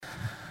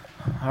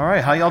All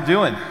right, how y'all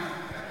doing?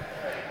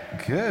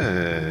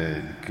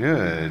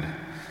 Good.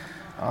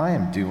 I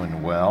am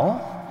doing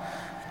well.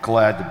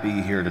 Glad to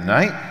be here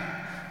tonight.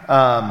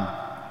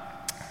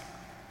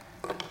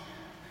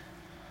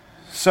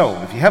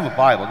 So, if you have a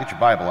Bible, get your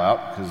Bible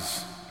out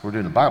because we're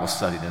doing a Bible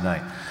study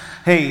tonight.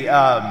 Hey,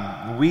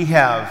 we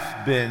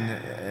have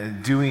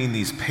been doing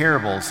these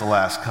parables the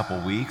last couple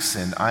weeks,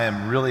 and I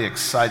am really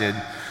excited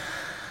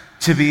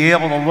to be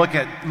able to look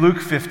at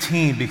Luke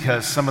 15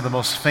 because some of the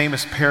most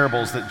famous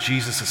parables that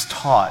Jesus has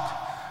taught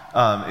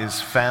is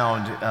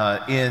found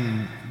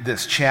in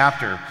this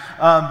chapter.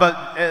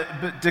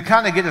 But to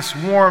kind of get us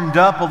warmed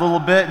up a little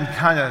bit and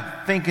kind of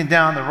thinking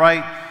down the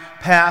right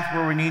path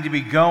where we need to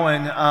be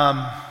going,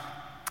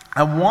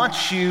 I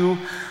want you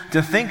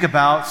to think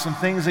about some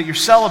things that you're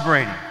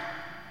celebrating.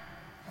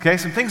 Okay,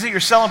 some things that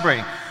you're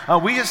celebrating.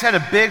 We just had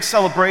a big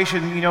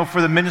celebration,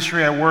 for the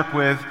ministry I work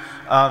with,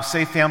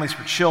 Safe Families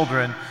for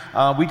Children.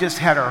 We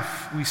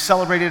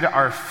celebrated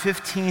our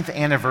 15th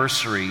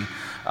anniversary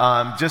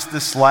just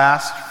this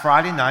last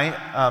Friday night.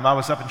 I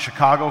was up in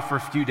Chicago for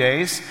a few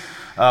days.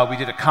 We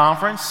did a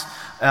conference,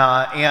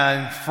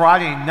 and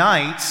Friday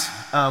night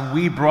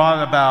we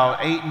brought about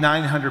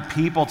 800-900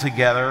 people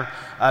together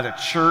at a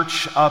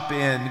church up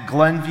in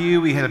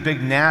Glenview. We had a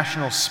big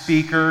national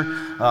speaker.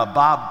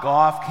 Bob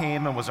Goff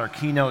came and was our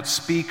keynote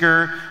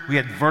speaker. We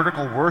had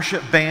Vertical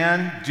Worship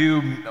Band do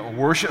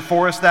worship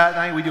for us that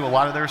night. We do a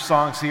lot of their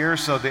songs here,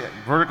 so the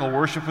Vertical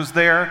Worship was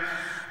there.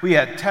 We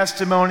had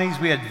testimonies.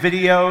 We had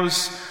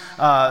videos.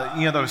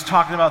 That was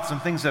talking about some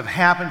things that have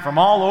happened from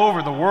all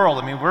over the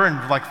world. I mean, we're in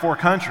like 4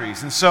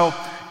 countries. And so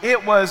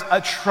it was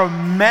a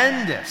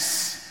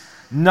tremendous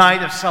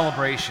night of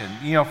celebration,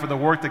 for the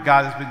work that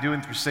God has been doing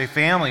through Safe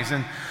Families.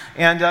 But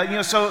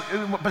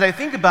I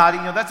think about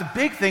it, that's a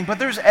big thing, but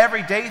there's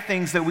everyday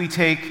things that we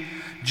take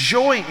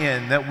joy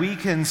in, that we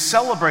can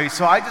celebrate.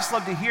 So I just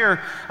love to hear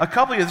a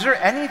couple of you. Is there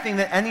anything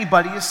that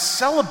anybody is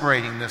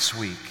celebrating this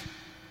week?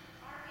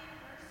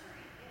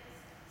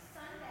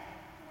 Our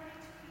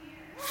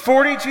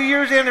anniversary is Sunday, 42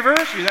 years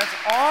anniversary. That's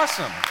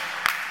awesome.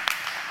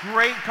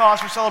 Great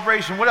cause for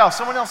celebration. What else?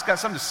 Someone else got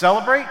something to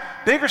celebrate?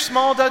 Big or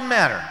small, doesn't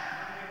matter.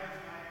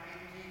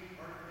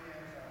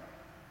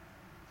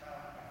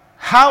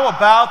 How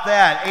about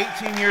that?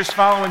 18 years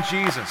following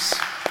Jesus.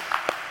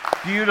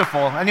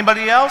 Beautiful.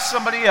 Anybody else?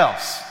 Somebody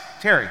else.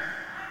 Terry.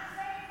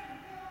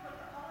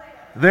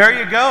 There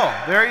you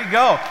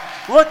go.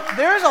 Look,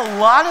 there's a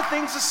lot of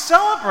things to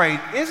celebrate,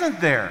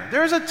 isn't there?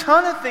 There's a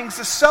ton of things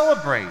to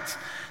celebrate.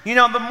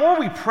 The more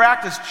we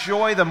practice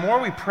joy, the more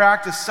we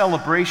practice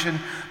celebration,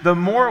 the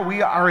more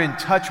we are in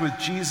touch with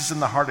Jesus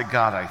and the heart of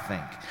God, I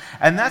think.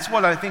 And that's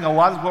what I think a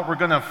lot of what we're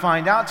going to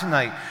find out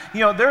tonight.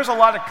 There's a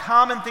lot of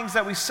common things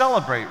that we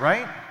celebrate,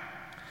 right?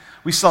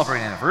 We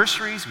celebrate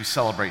anniversaries, we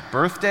celebrate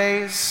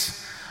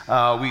birthdays,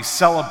 we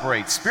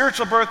celebrate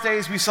spiritual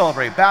birthdays, we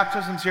celebrate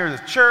baptisms here at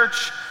the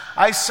church.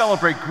 I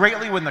celebrate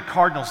greatly when the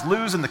Cardinals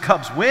lose and the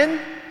Cubs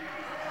win.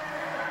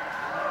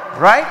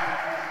 Right?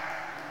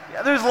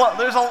 Yeah,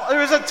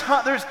 there's a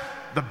ton.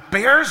 The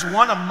Bears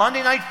won a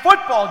Monday Night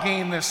Football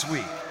game this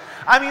week.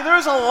 I mean,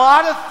 there's a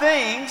lot of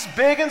things,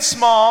 big and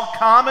small,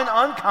 common,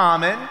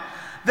 uncommon,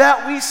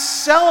 that we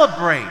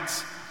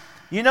celebrate.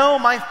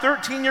 My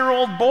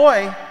 13-year-old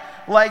boy,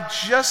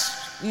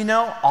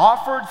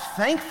 offered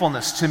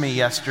thankfulness to me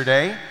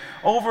yesterday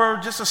over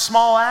just a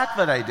small act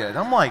that I did.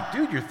 I'm like,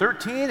 dude, you're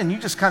 13 and you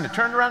just kind of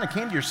turned around and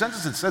came to your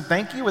senses and said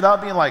thank you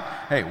without being like,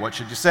 hey, what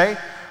should you say?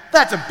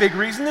 That's a big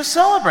reason to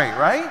celebrate,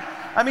 right?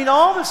 I mean,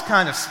 all this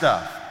kind of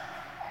stuff.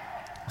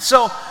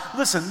 So,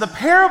 listen, the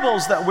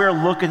parables that we're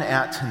looking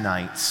at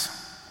tonight,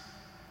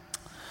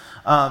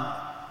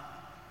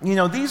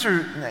 these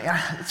are,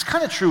 it's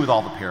kind of true with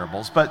all the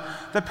parables, but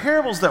the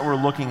parables that we're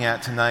looking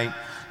at tonight,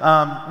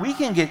 we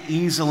can get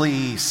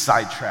easily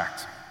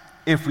sidetracked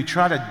if we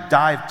try to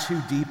dive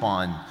too deep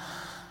on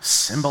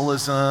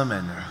symbolism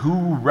and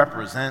who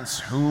represents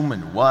whom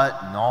and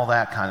what and all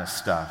that kind of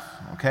stuff,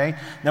 okay?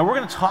 Now, we're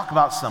going to talk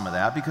about some of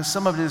that because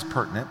some of it is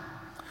pertinent,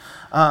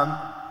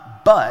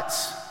 but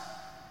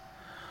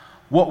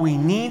what we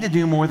need to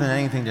do more than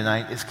anything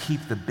tonight is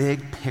keep the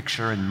big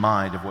picture in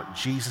mind of what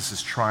Jesus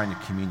is trying to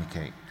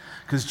communicate.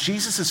 Because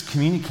Jesus is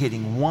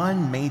communicating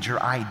one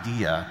major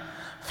idea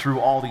through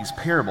all these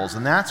parables,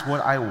 and that's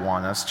what I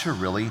want us to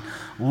really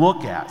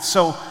look at.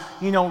 So,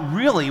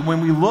 really,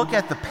 when we look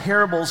at the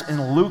parables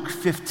in Luke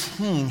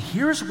 15,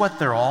 here's what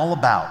they're all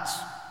about.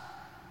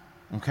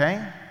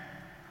 Okay?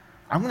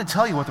 I'm going to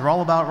tell you what they're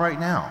all about right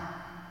now.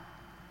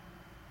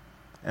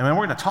 And then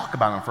we're going to talk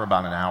about them for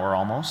about an hour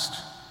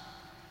almost.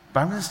 But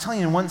I'm just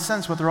telling you in one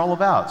sentence what they're all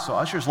about. So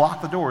ushers,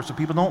 lock the door so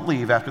people don't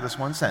leave after this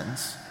one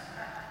sentence.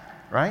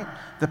 Right?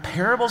 The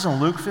parables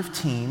in Luke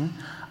 15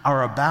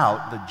 are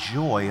about the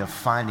joy of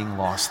finding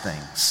lost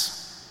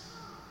things.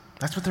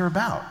 That's what they're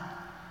about.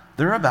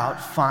 They're about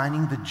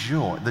finding the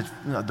joy.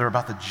 They're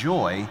about the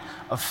joy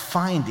of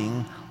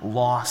finding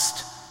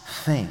lost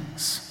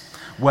things.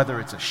 Whether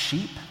it's a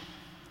sheep,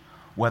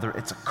 whether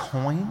it's a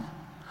coin,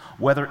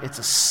 whether it's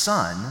a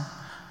son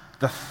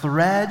The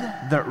thread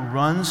that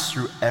runs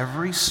through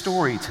every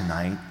story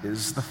tonight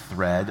is the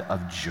thread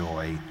of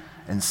joy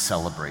and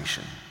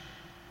celebration.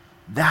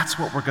 That's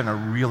what we're going to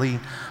really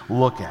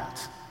look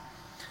at.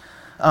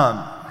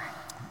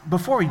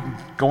 Before we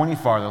go any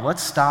farther,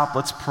 let's stop,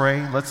 let's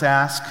pray, let's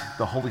ask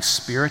the Holy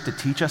Spirit to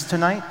teach us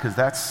tonight, because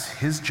that's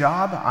His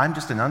job. I'm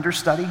just an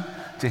understudy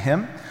to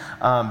Him.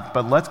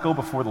 But let's go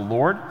before the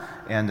Lord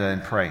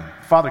and pray.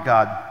 Father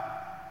God,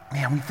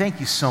 man, we thank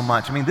you so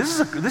much. I mean, this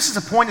is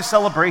a point of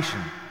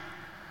celebration,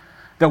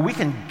 that we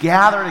can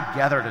gather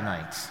together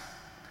tonight,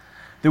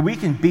 that we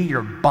can be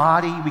your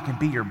body, we can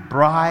be your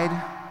bride,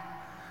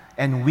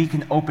 and we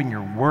can open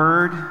your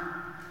word,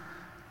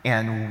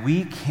 and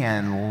we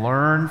can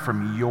learn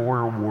from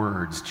your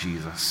words,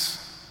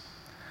 Jesus.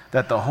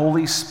 That the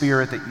Holy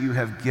Spirit that you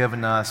have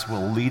given us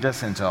will lead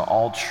us into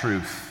all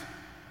truth.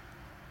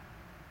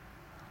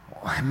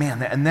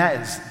 Man, and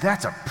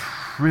that's a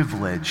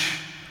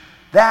privilege.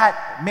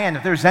 That, man,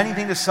 if there's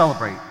anything to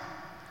celebrate,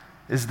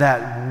 is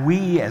that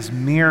we as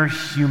mere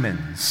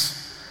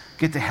humans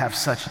get to have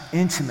such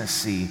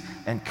intimacy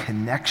and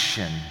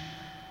connection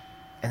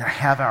and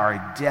have our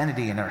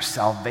identity and our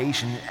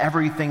salvation,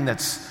 anything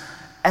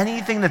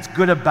that's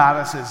good about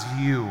us is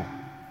you.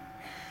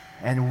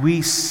 And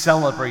we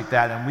celebrate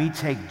that and we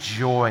take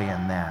joy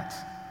in that.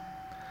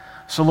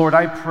 So Lord,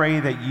 I pray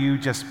that you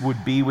just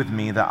would be with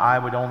me, that I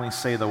would only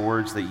say the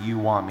words that you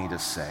want me to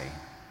say.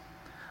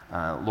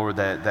 Lord,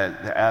 that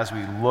as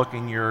we look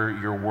in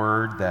your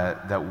word,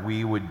 that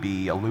we would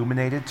be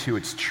illuminated to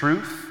its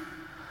truth.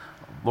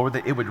 Lord,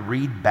 that it would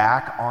read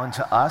back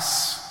onto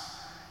us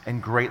and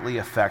greatly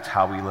affect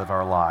how we live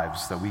our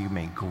lives, that we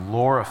may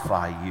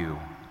glorify you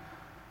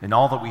in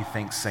all that we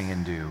think, say,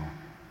 and do,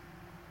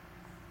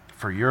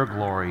 for your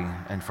glory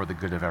and for the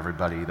good of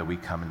everybody that we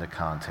come into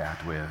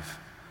contact with.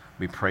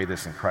 We pray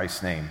this in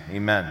Christ's name.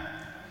 Amen.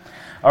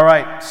 All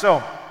right,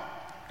 so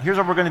here's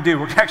what we're going to do.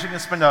 We're actually going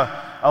to spend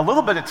a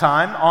little bit of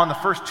time on the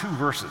first two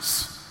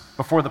verses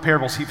before the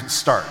parables even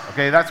start.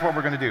 Okay, that's what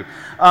we're going to do.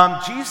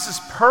 Jesus'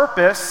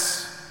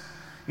 purpose,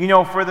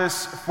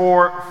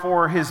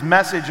 for his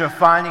message of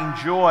finding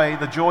joy,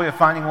 the joy of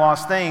finding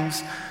lost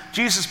things,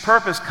 Jesus'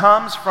 purpose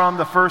comes from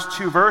the first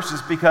two verses,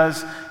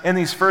 because in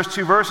these first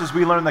two verses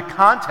we learn the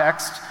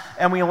context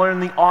and we learn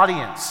the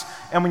audience.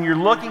 And when you're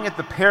looking at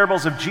the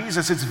parables of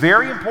Jesus, it's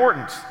very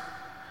important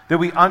that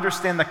we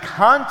understand the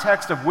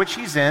context of which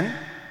he's in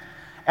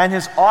and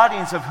his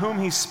audience of whom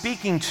he's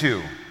speaking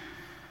to.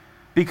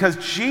 Because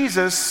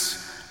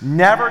Jesus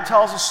never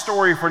tells a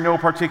story for no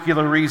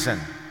particular reason.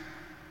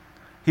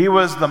 He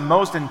was the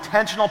most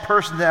intentional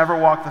person to ever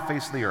walk the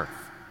face of the earth.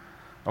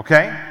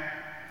 Okay?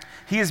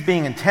 He is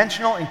being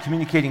intentional in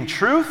communicating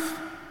truth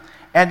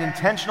and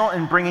intentional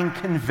in bringing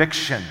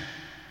conviction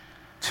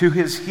to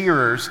his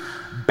hearers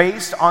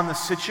based on the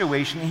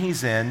situation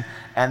he's in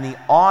and the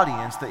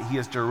audience that he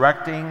is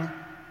directing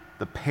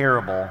the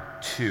parable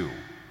to.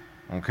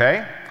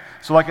 Okay?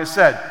 So like I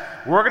said,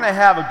 we're going to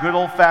have a good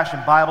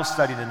old-fashioned Bible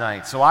study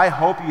tonight. So I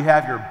hope you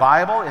have your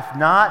Bible. If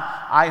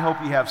not, I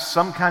hope you have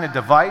some kind of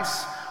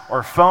device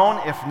or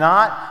phone. If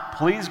not,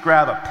 please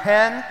grab a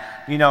pen.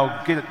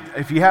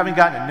 If you haven't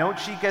gotten a note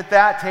sheet, get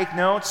that. Take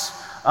notes.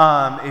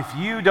 If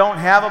you don't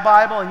have a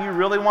Bible and you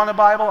really want a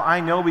Bible, I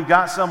know we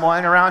got some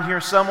lying around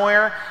here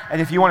somewhere.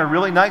 And if you want a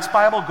really nice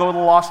Bible, go to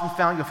the Lost and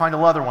Found. You'll find a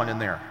leather one in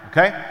there.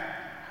 Okay?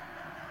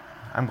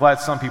 I'm glad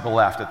some people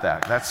laughed at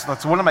that.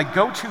 That's one of my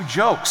go-to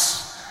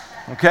jokes.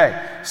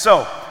 Okay,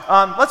 so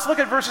let's look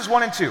at verses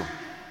 1 and 2.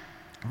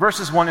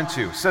 Verses 1 and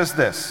 2 says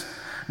this: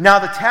 Now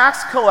the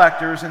tax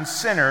collectors and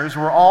sinners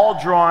were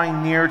all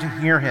drawing near to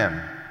hear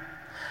him.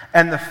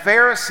 And the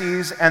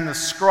Pharisees and the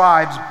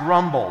scribes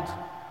grumbled,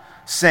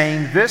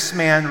 saying, This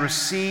man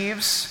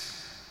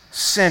receives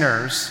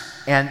sinners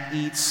and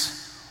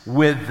eats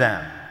with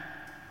them.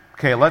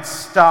 Okay, let's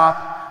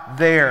stop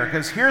there,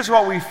 because here's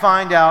what we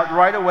find out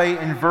right away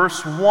in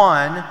verse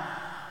 1.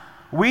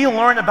 We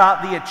learn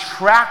about the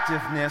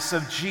attractiveness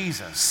of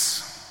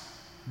Jesus.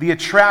 The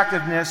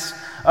attractiveness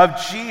of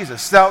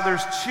Jesus. Now,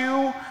 there's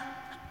two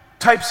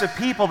types of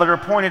people that are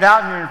pointed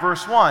out here in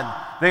verse 1.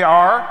 They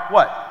are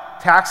what?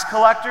 Tax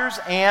collectors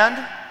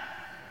and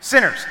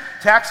sinners.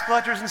 Tax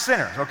collectors and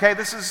sinners. Okay,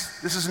 this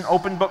is an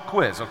open book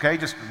quiz. Okay,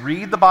 just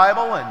read the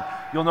Bible and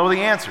you'll know the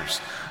answers.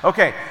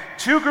 Okay,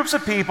 two groups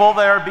of people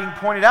that are being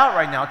pointed out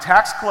right now: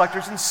 tax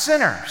collectors and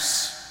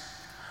sinners.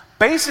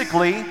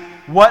 Basically,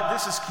 what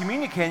this is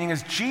communicating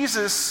is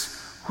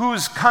Jesus,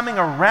 who's coming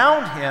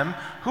around him,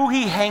 who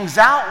he hangs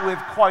out with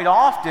quite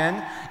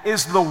often,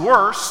 is the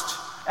worst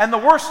and the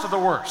worst of the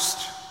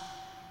worst.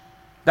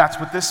 That's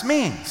what this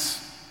means.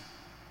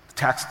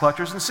 Tax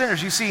collectors and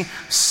sinners. You see,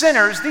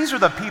 sinners, these are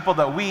the people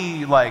that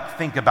we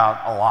think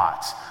about a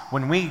lot.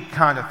 When we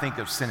kind of think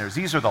of sinners,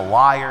 these are the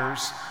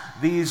liars,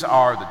 these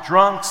are the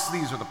drunks,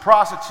 these are the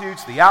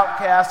prostitutes, the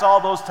outcasts,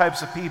 all those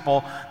types of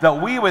people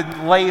that we would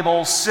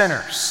label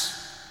sinners.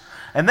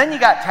 And then you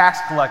got tax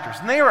collectors,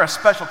 and they were a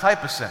special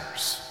type of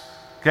sinners.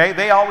 Okay,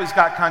 they always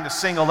got kind of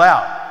singled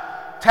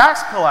out.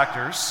 Tax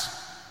collectors,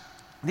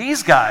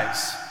 these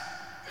guys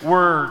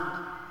were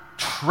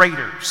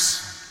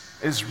traitors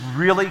is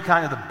really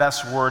kind of the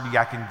best word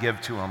I can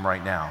give to them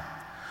right now.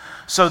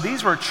 So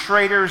these were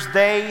traitors.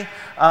 They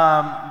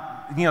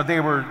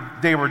were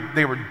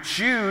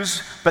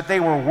Jews, but they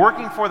were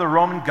working for the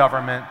Roman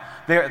government.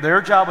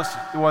 Their job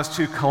was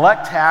to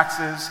collect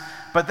taxes,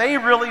 but they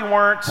really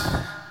weren't,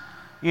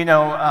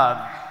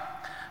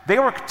 they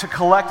were to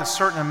collect a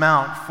certain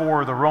amount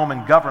for the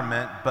Roman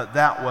government, but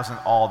that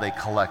wasn't all they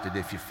collected,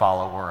 if you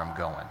follow where I'm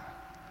going.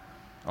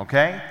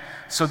 Okay?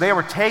 So they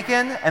were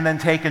taken and then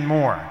taken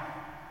more.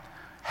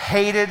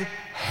 Hated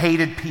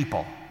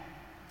people.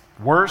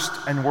 Worst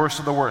and worst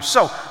of the worst.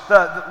 So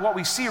what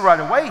we see right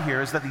away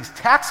here is that these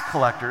tax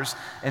collectors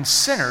and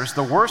sinners,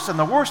 the worst and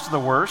the worst of the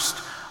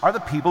worst, are the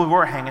people who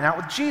are hanging out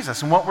with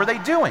Jesus. And what were they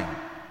doing?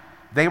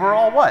 They were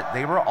all what?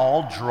 They were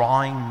all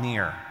drawing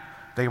near.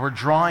 They were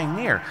drawing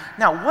near.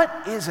 Now,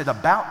 what is it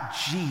about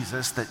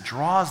Jesus that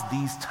draws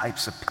these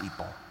types of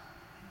people?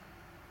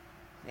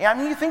 I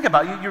mean, you think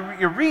about it,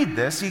 you read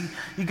this,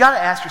 you got to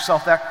ask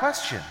yourself that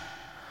question.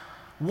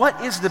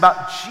 What is it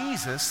about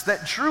Jesus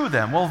that drew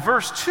them? Well,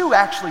 verse 2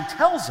 actually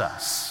tells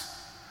us.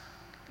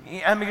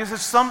 And because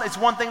it's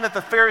one thing that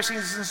the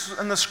Pharisees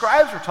and the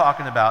scribes were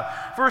talking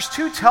about. Verse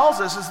 2 tells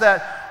us is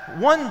that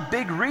one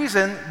big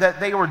reason that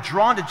they were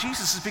drawn to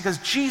Jesus is because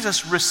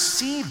Jesus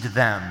received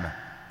them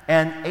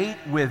and ate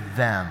with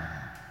them.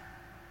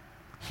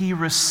 He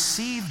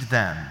received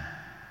them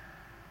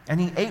and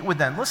he ate with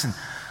them. Listen,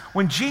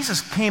 when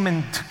Jesus came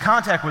into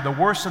contact with the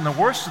worst and the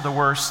worst of the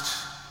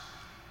worst,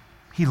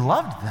 he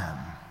loved them.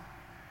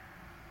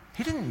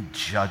 He didn't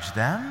judge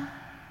them.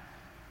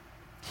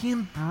 He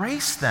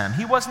embraced them.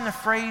 He wasn't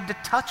afraid to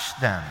touch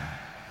them.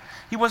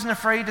 He wasn't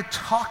afraid to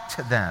talk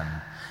to them.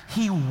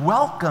 He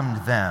welcomed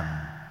them.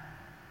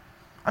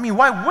 I mean,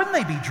 why wouldn't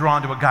they be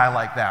drawn to a guy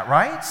like that,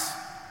 right?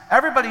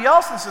 Everybody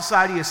else in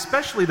society,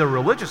 especially the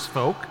religious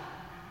folk,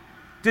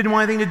 didn't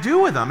want anything to do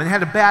with them and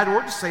had a bad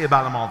word to say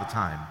about them all the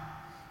time.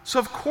 So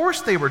of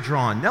course they were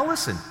drawn. Now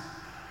listen,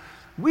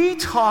 we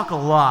talk a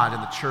lot in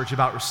the church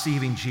about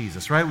receiving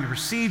Jesus, right? We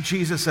receive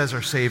Jesus as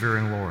our Savior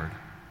and Lord.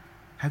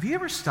 Have you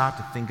ever stopped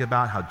to think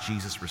about how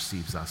Jesus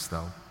receives us,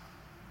 though?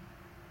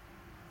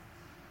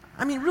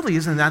 I mean, really,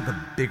 isn't that the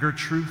bigger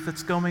truth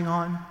that's going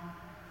on?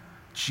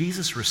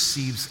 Jesus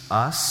receives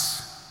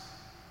us.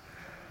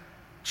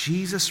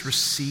 Jesus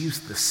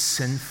receives the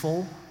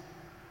sinful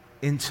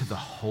into the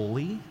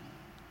holy.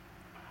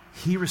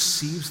 He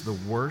receives the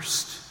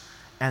worst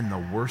and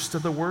the worst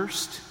of the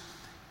worst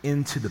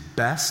into the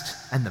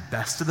best and the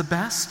best of the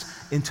best,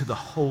 into the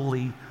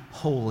holy,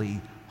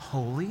 holy,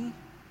 holy.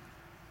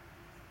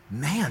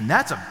 Man,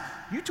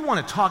 you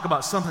want to talk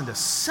about something to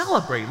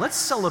celebrate. Let's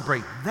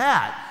celebrate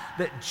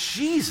that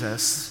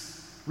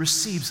Jesus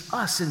receives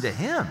us into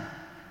him.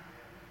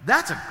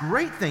 That's a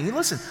great thing.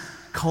 Listen,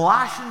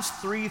 Colossians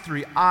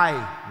 3:3.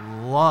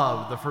 I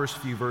love the first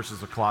few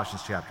verses of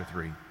Colossians chapter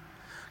 3.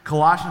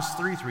 Colossians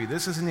 3:3.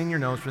 This isn't in your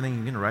notes or anything.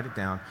 You can write it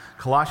down.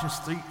 Colossians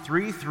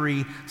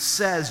 3:3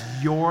 says,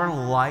 your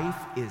life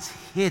is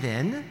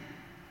hidden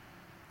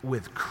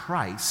with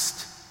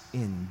Christ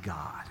in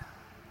God.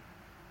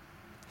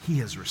 He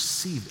has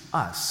received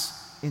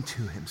us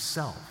into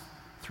himself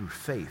through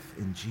faith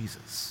in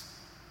Jesus.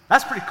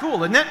 That's pretty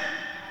cool, isn't it?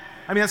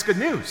 I mean, that's good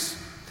news.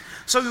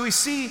 So we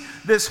see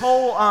this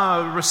whole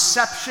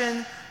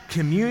reception,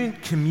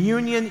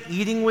 communion,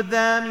 eating with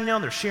them.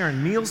 They're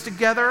sharing meals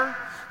together.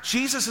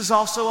 Jesus is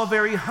also a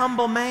very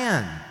humble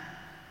man.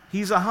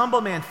 He's a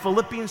humble man.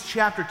 Philippians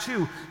chapter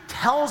 2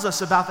 tells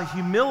us about the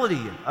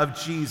humility of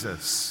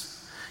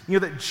Jesus.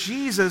 That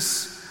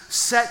Jesus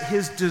set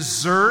his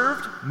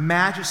deserved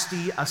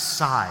majesty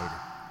aside,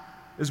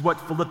 is what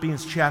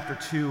Philippians chapter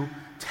 2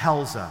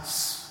 tells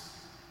us.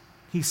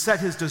 He set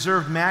his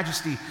deserved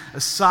majesty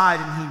aside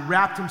and he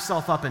wrapped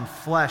himself up in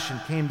flesh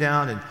and came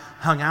down and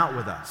hung out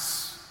with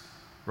us.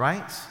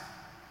 Right?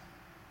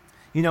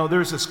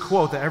 There's this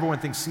quote that everyone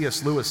thinks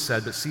C.S. Lewis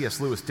said, but C.S.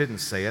 Lewis didn't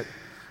say it.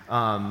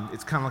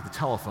 It's kind of like the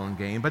telephone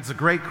game, but it's a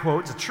great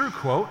quote. It's a true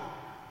quote.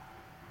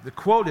 The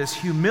quote is,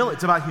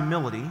 it's about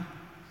humility,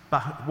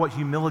 about what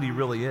humility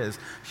really is.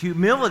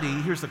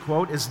 Humility, here's the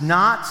quote, is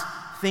not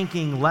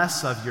thinking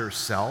less of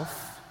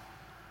yourself,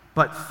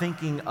 but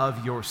thinking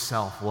of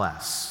yourself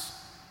less.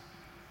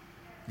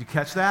 You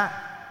catch that?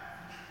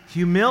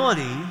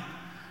 Humility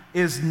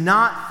is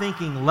not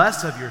thinking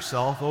less of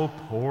yourself. Oh,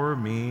 poor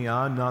me,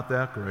 I'm not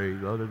that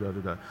great. Da, da, da,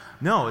 da, da.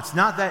 No, it's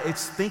not that.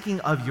 It's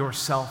thinking of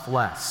yourself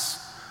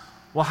less.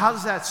 Well, how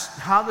does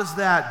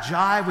that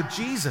jive with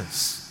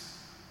Jesus?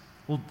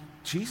 Well,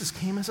 Jesus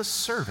came as a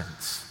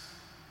servant.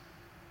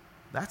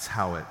 That's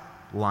how it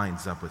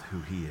lines up with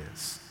who he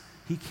is.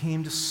 He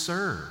came to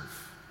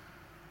serve.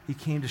 He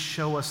came to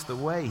show us the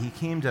way. He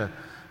came to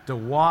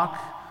walk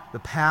the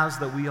paths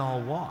that we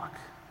all walk.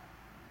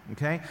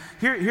 Okay?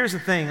 Here's the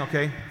thing,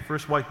 okay?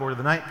 First whiteboard of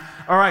the night.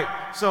 All right,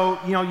 so,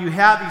 you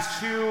have these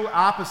two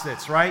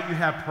opposites, right? You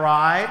have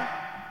pride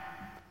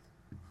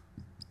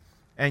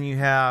and you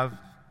have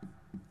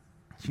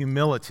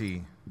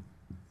humility.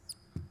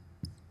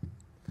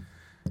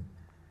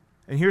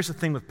 And here's the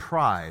thing with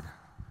pride.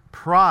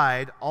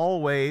 Pride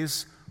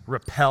always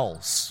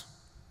repels.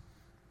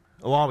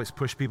 It'll always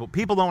push people.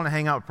 People don't want to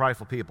hang out with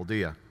prideful people, do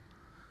you?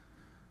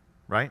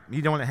 Right?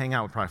 You don't want to hang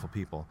out with prideful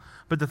people.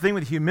 But the thing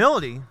with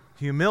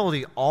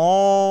humility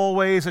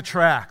always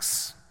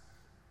attracts.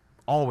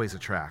 Always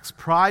attracts.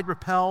 Pride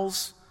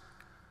repels,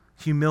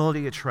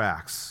 humility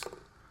attracts.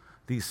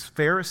 These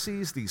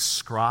Pharisees, these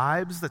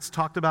scribes that's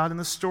talked about in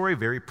the story,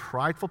 very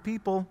prideful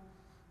people.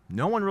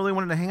 No one really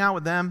wanted to hang out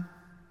with them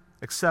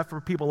except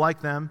for people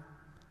like them.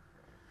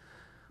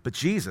 But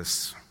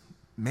Jesus,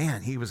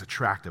 man, he was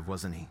attractive,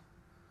 wasn't he?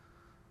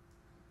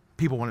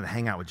 People wanted to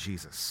hang out with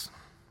Jesus.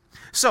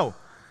 So,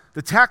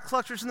 the tax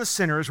collectors and the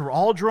sinners were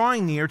all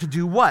drawing near to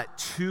do what?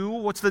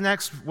 What's the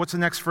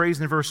next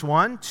phrase in verse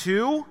 1?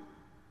 To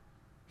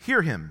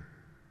hear him.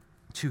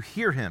 To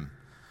hear him.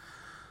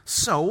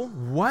 So,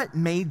 what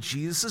made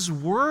Jesus'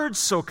 words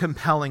so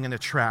compelling and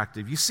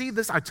attractive? You see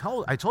this, I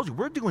told you,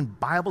 we're doing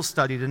Bible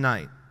study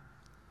tonight.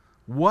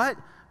 What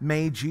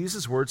made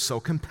Jesus' words so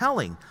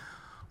compelling?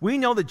 We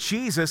know that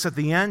Jesus, at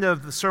the end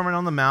of the Sermon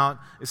on the Mount,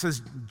 it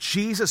says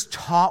Jesus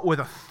taught with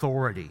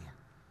authority.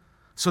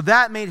 So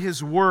that made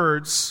his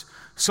words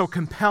so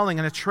compelling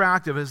and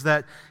attractive, is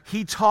that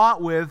he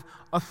taught with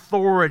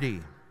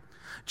authority.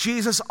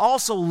 Jesus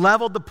also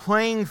leveled the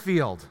playing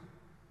field.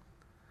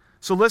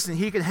 So listen,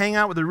 he can hang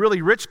out with a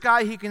really rich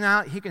guy, he can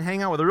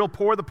hang out with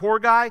the poor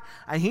guy,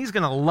 and he's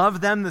going to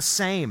love them the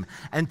same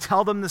and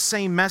tell them the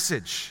same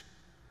message.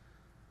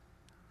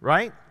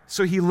 Right?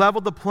 So he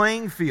leveled the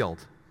playing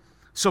field.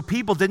 So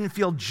people didn't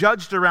feel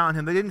judged around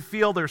him. They didn't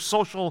feel their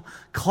social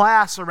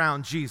class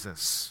around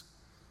Jesus.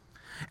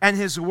 And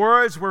his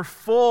words were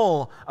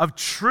full of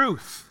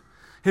truth.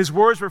 His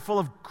words were full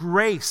of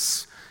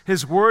grace.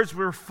 His words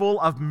were full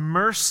of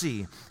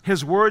mercy.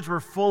 His words were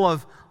full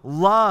of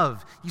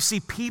love. You see,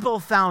 people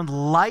found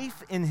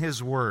life in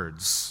his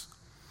words,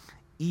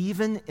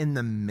 even in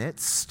the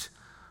midst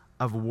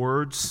of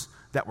words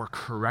that were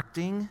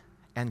correcting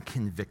and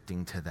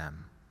convicting to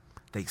them.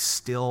 They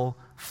still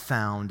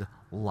found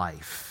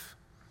life.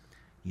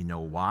 You know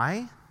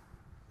why?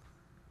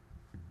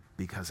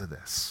 Because of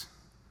this.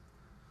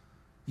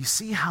 You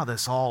see how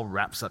this all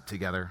wraps up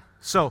together?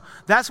 So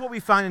that's what we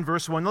find in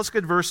verse 1. Let's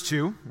get verse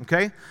 2,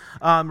 okay?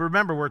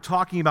 Remember, we're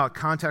talking about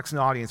context and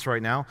audience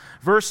right now.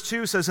 Verse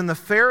 2 says, and the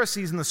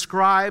Pharisees and the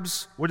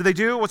scribes, what did they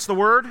do? What's the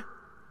word?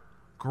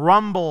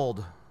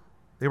 Grumbled.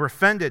 They were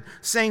offended,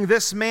 saying,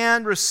 this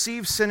man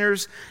receives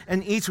sinners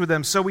and eats with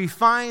them. So we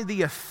find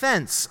the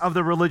offense of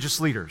the religious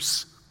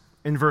leaders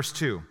in verse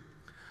 2.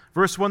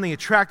 Verse 1, the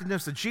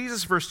attractiveness of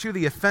Jesus. Verse 2,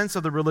 the offense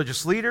of the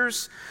religious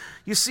leaders.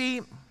 You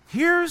see,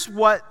 here's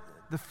what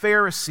the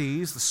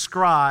Pharisees, the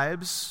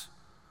scribes,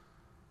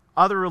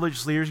 other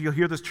religious leaders,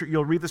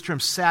 you'll read this term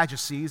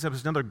Sadducees. That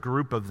was another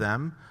group of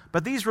them.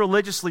 But these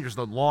religious leaders,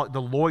 the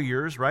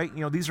lawyers, right?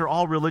 These are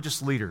all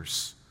religious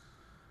leaders.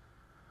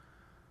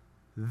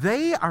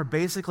 They are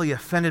basically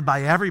offended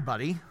by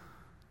everybody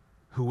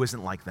who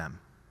isn't like them.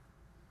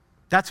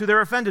 That's who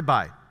they're offended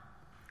by,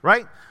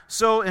 right?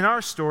 So in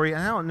our story,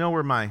 and I don't know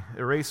where my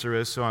eraser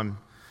is, so I'm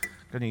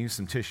going to use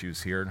some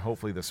tissues here, and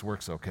hopefully this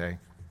works okay.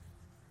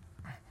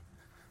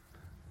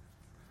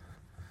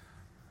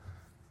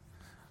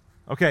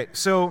 Okay,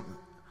 so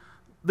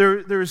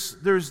there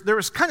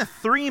was kind of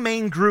three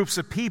main groups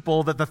of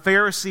people that the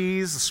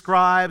Pharisees, the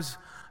scribes,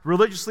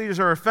 religious leaders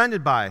are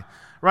offended by,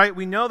 right?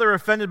 We know they're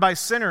offended by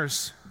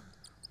sinners.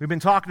 We've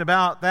been talking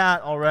about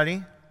that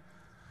already.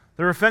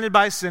 They're offended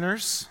by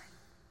sinners.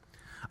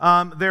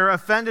 They're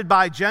offended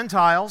by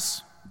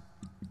Gentiles,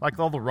 like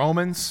all the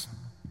Romans,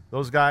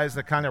 those guys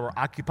that kind of were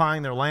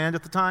occupying their land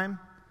at the time.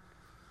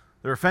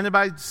 They're offended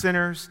by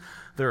sinners.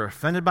 They're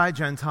offended by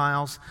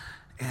Gentiles.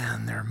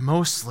 And they're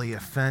mostly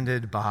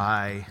offended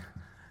by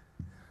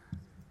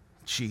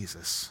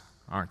Jesus,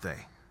 aren't they?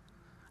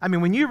 I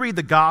mean, when you read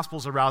the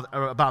Gospels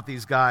about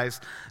these guys,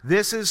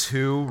 this is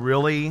who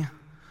really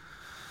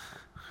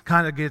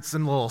kind of gets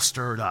them a little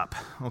stirred up,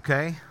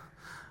 okay?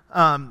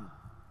 Now,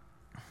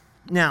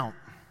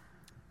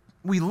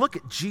 we look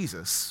at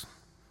Jesus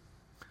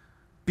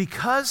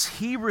because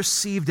he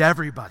received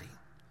everybody,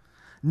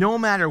 no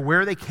matter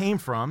where they came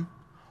from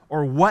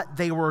or what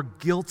they were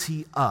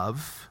guilty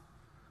of.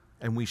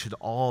 And we should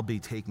all be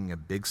taking a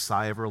big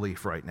sigh of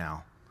relief right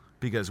now,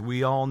 because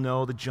we all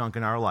know the junk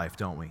in our life,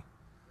 don't we?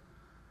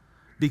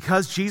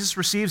 Because Jesus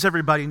receives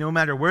everybody, no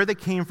matter where they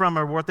came from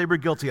or what they were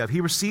guilty of.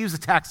 He receives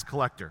the tax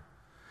collector.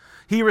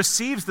 He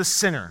receives the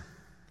sinner.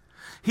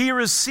 He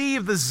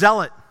received the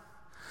zealot.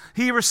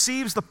 He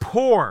receives the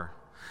poor.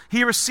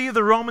 He received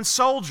the Roman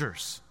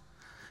soldiers.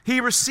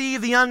 He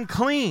received the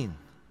unclean.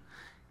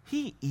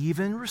 He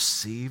even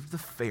received the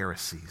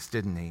Pharisees,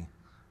 didn't he?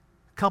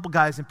 A couple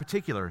guys in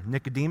particular.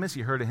 Nicodemus,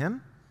 you heard of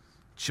him?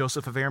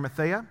 Joseph of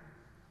Arimathea,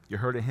 you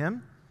heard of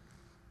him?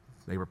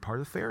 They were part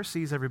of the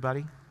Pharisees,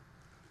 everybody.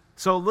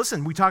 So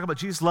listen, we talk about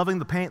Jesus leveling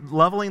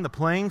the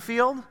playing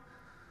field.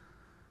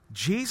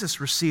 Jesus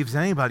receives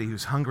anybody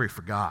who's hungry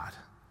for God,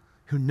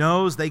 who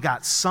knows they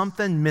got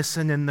something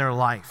missing in their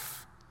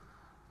life.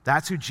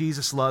 That's who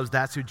Jesus loves.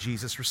 That's who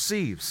Jesus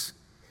receives.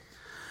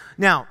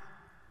 Now,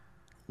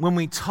 when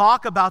we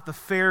talk about the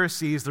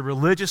Pharisees, the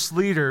religious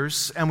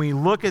leaders, and we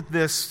look at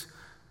this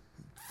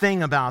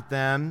thing about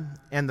them,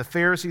 and the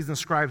Pharisees and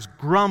scribes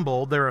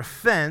grumble, their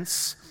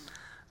offense,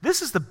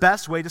 this is the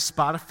best way to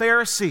spot a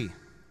Pharisee.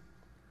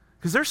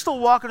 Because they're still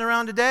walking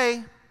around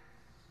today.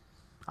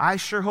 I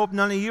sure hope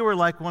none of you are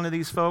like one of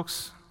these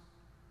folks.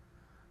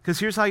 Because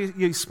here's how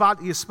you spot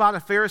a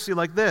Pharisee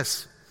like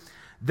this.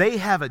 They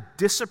have a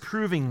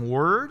disapproving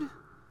word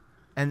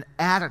and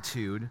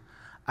attitude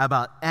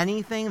about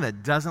anything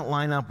that doesn't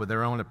line up with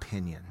their own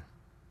opinion.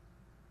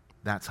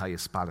 That's how you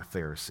spot a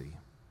Pharisee.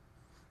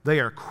 They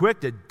are quick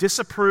to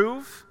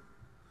disapprove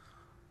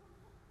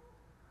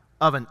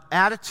of an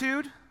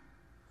attitude,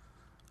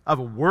 of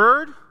a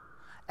word,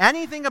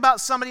 anything about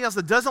somebody else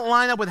that doesn't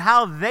line up with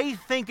how they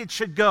think it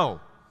should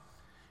go.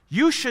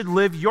 You should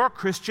live your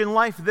Christian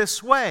life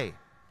this way.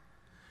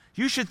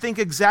 You should think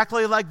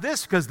exactly like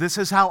this because this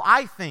is how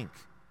I think.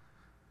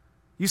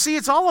 You see,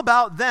 it's all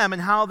about them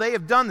and how they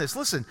have done this.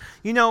 Listen,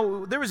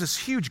 there was this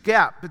huge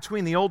gap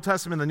between the Old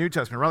Testament and the New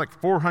Testament, around like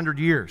 400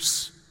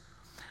 years.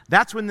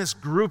 That's when this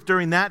group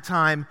during that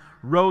time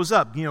rose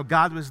up.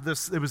 God was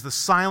it was the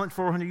silent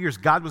 400 years.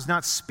 God was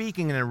not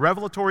speaking in a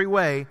revelatory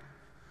way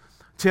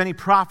to any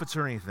prophets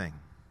or anything.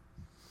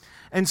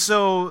 And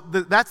so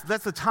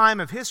that's the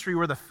time of history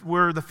where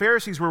the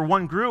Pharisees were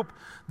one group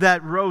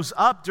that rose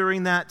up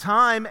during that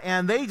time,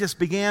 and they just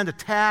began to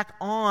tack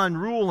on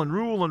rule and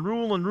rule and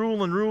rule and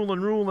rule and rule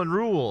and rule and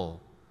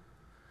rule.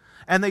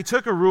 And they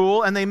took a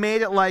rule and they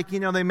made it like,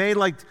 they made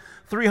like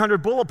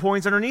 300 bullet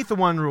points underneath the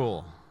one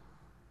rule.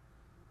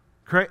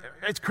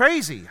 It's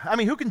crazy. I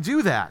mean, who can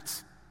do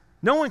that?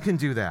 No one can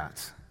do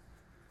that.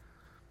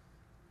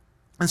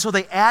 And so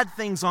they add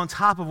things on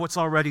top of what's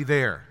already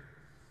there.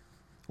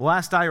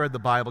 Last I read the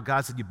Bible,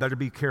 God said, you better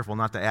be careful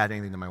not to add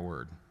anything to my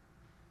word.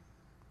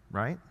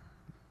 Right?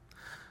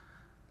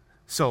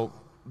 So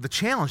the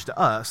challenge to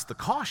us, the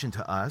caution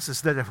to us,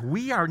 is that if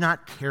we are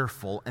not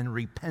careful and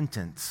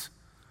repentant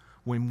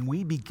when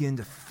we begin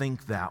to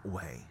think that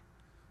way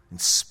and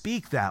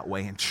speak that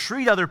way and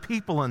treat other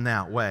people in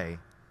that way,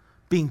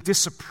 being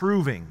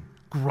disapproving,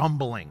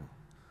 grumbling,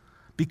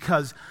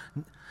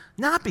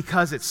 not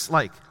because it's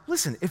like,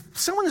 listen, if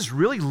someone is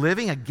really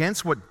living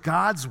against what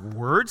God's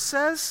word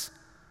says,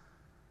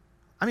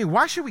 I mean,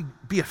 why should we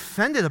be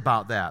offended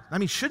about that? I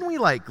mean, shouldn't we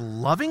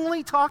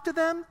lovingly talk to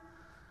them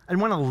and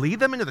want to lead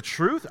them into the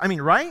truth? I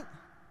mean, right?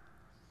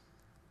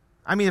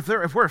 I mean, if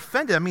we're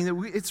offended, I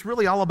mean, it's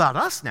really all about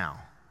us now.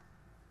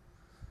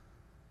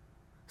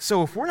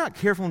 So if we're not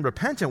careful and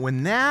repentant,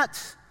 when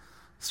that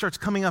starts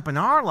coming up in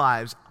our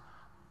lives,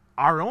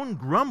 our own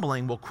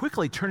grumbling will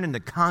quickly turn into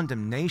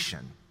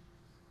condemnation,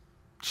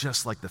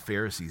 just like the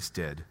Pharisees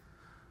did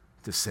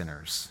to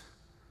sinners,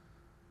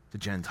 to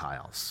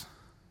Gentiles,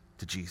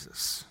 to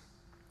Jesus.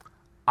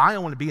 I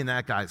don't want to be in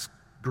that guy's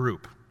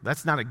group.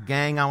 That's not a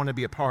gang I want to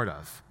be a part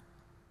of.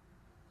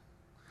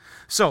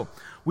 So,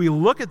 we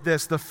look at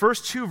this. The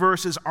first two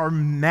verses are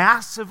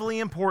massively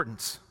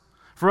important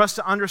for us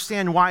to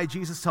understand why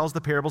Jesus tells the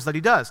parables that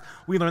he does.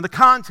 We learn the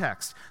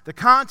context. The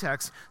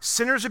context,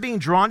 sinners are being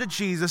drawn to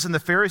Jesus, and the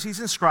Pharisees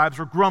and scribes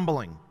were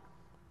grumbling.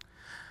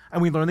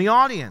 And we learn the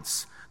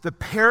audience. The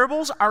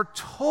parables are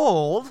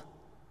told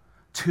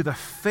to the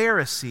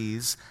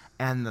Pharisees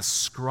and the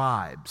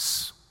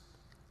scribes,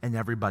 and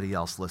everybody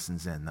else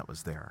listens in that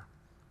was there.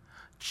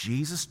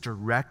 Jesus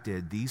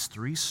directed these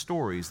three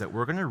stories that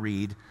we're going to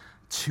read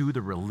to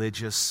the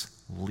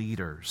religious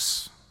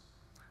leaders.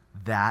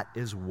 That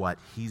is what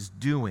he's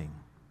doing.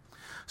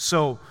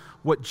 So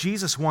what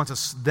Jesus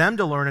wants them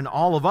to learn and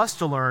all of us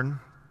to learn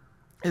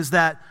is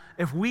that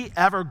if we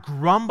ever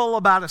grumble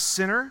about a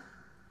sinner,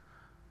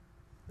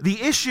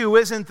 the issue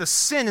isn't the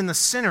sin in the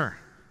sinner.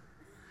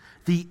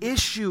 The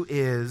issue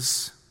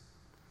is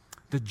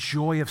the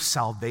joy of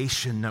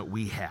salvation that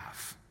we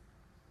have.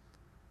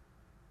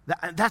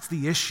 That's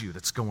the issue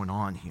that's going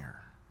on here.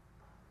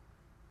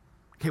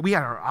 Okay, we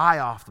had our eye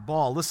off the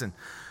ball. Listen,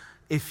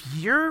 if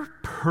your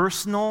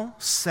personal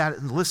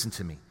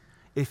satisfaction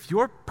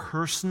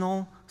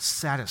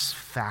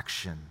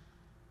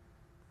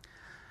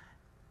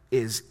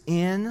is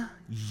in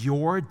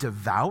your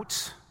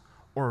devout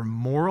or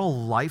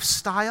moral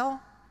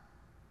lifestyle,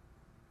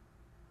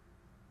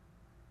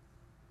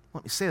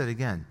 let me say that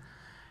again.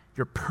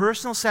 Your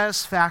personal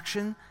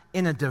satisfaction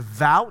in a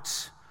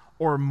devout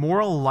or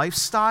moral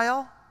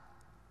lifestyle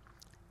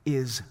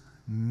is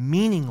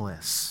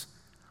meaningless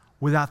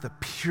without the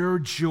pure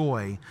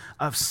joy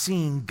of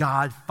seeing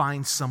God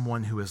find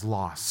someone who is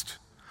lost.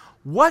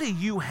 What do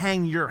you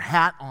hang your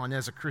hat on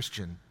as a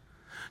Christian?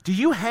 Do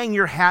you hang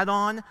your hat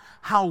on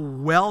how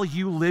well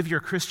you live your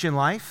Christian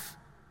life?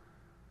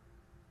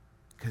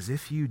 Because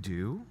if you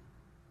do,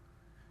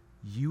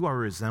 you are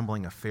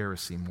resembling a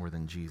Pharisee more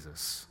than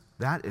Jesus.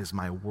 That is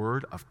my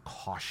word of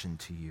caution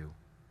to you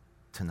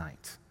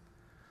tonight.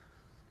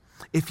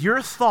 If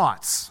your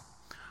thoughts,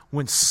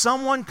 when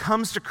someone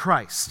comes to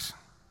Christ,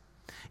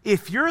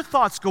 if your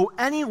thoughts go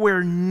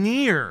anywhere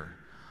near,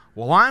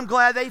 well, I'm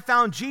glad they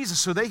found Jesus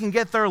so they can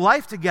get their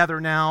life together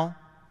now,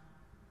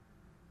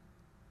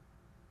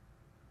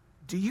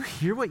 Do you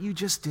hear what you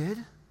just did?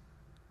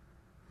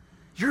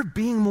 You're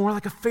being more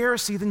like a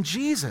Pharisee than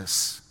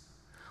Jesus.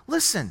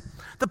 Listen,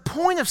 the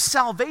point of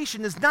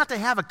salvation is not to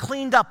have a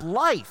cleaned up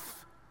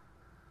life.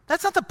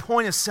 That's not the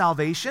point of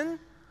salvation.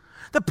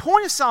 The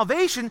point of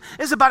salvation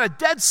is about a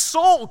dead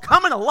soul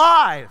coming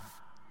alive.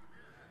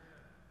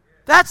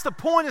 That's the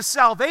point of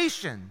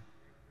salvation.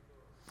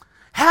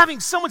 Having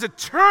someone's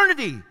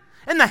eternity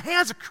in the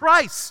hands of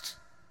Christ.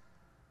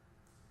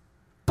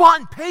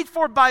 Bought and paid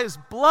for by his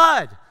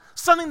blood.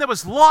 Something that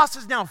was lost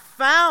is now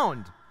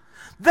found.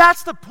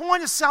 That's the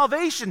point of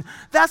salvation.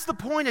 That's the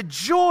point of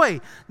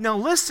joy. Now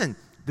listen,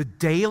 the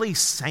daily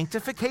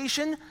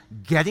sanctification,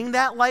 getting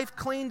that life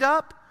cleaned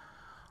up,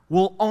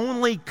 will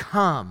only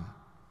come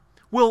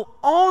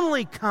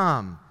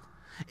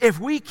if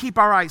we keep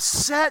our eyes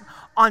set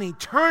on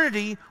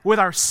eternity with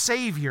our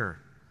Savior.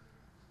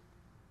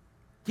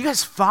 You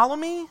guys follow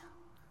me?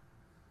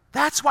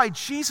 That's why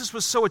Jesus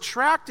was so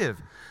attractive.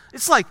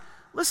 It's like,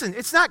 listen,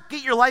 it's not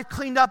get your life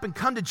cleaned up and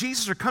come to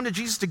Jesus, or come to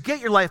Jesus to get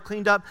your life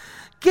cleaned up.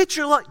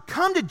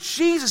 Come to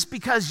Jesus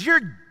because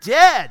you're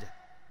dead.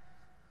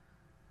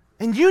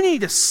 And you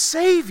need a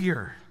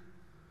Savior.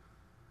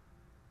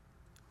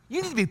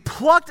 You need to be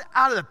plucked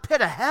out of the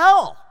pit of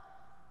hell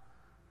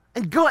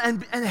and go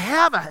and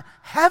have a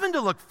heaven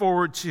to look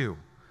forward to.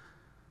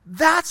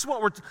 That's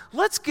what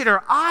let's get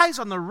our eyes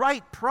on the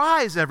right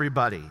prize,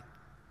 everybody.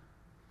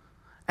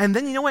 And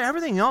then you know what?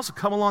 Everything else will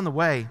come along the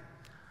way.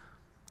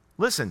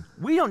 Listen,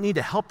 we don't need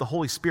to help the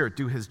Holy Spirit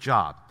do his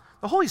job.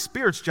 The Holy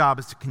Spirit's job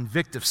is to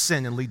convict of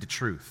sin and lead to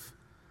truth.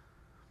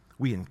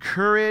 We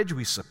encourage,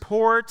 we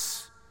support.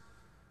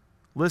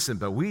 Listen,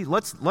 but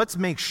let's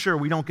make sure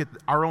we don't get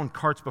our own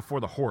carts before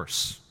the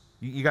horse.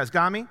 You guys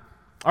got me?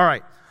 All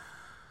right.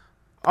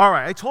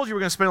 I told you we're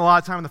going to spend a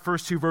lot of time on the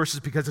first two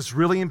verses because it's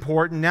really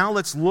important. Now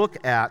let's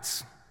look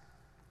at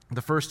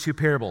the first two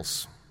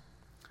parables.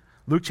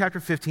 Luke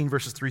chapter 15,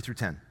 verses 3 through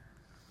 10.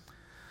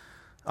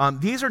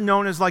 These are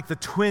known as like the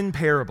twin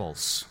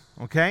parables,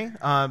 okay?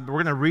 We're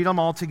going to read them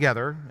all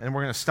together, and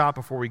we're going to stop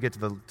before we get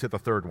to the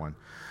third one.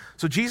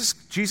 So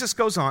Jesus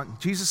goes on.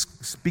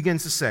 Jesus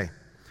begins to say,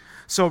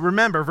 so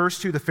remember, verse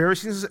 2, the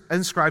Pharisees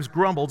and scribes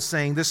grumbled,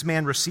 saying, this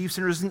man receives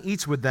sinners and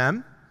eats with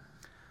them.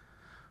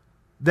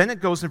 Then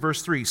it goes in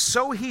verse 3,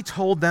 so he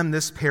told them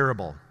this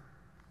parable.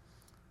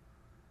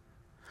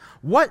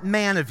 What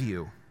man of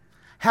you,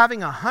 having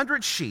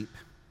 100 sheep,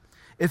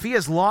 if he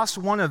has lost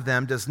one of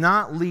them, does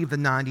not leave the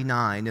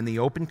 99 in the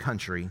open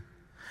country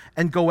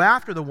and go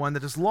after the one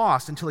that is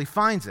lost until he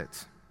finds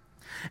it?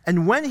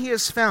 And when he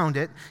has found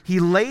it, he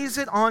lays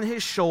it on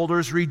his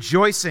shoulders,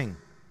 rejoicing.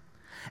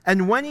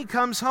 And when he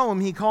comes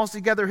home, he calls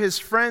together his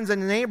friends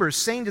and neighbors,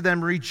 saying to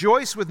them,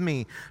 rejoice with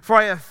me, for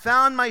I have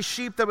found my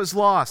sheep that was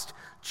lost.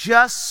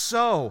 Just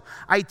so,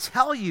 I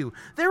tell you,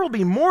 there will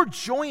be more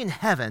joy in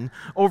heaven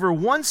over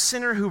one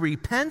sinner who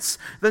repents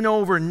than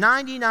over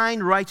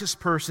 99 righteous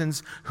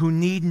persons who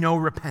need no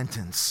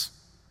repentance.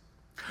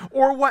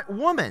 Or what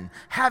woman,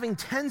 having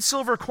 10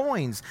 silver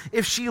coins,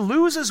 if she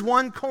loses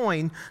one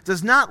coin,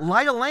 does not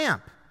light a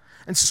lamp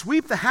and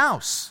sweep the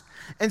house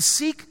and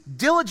seek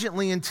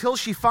diligently until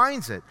she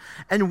finds it?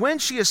 And when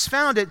she has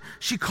found it,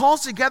 she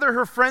calls together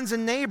her friends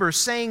and neighbors,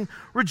 saying,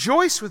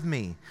 rejoice with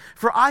me,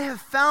 for I have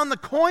found the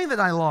coin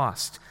that I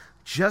lost.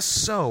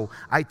 Just so,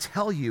 I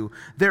tell you,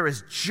 there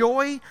is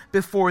joy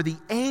before the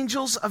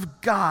angels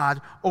of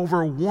God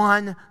over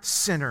one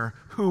sinner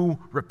who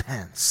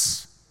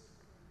repents.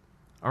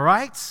 All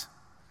right?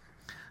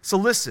 So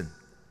listen.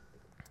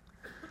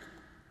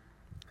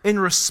 In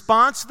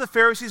response to the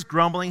Pharisees'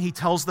 grumbling, he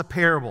tells the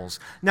parables.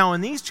 Now, in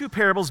these two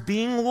parables,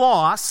 being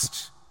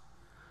lost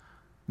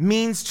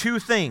means two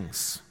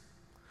things.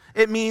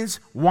 It means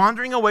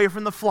wandering away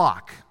from the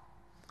flock.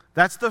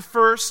 That's the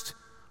first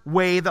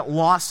way that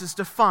lost is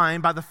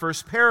defined by the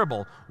first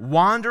parable,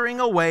 wandering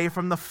away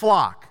from the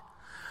flock.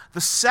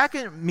 The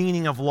second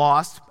meaning of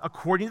lost,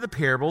 according to the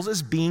parables,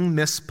 is being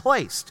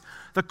misplaced.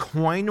 The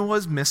coin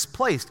was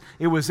misplaced.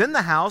 It was in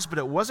the house, but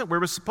it wasn't where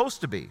it was supposed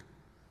to be.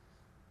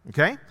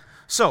 Okay?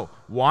 So,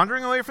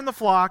 wandering away from the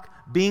flock,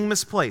 being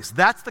misplaced.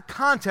 That's the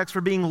context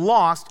for being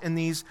lost in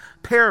these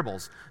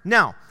parables.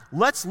 Now,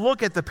 let's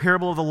look at the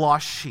parable of the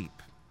lost sheep.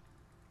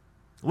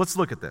 Let's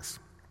look at this.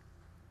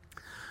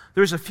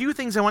 There's a few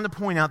things I want to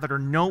point out that are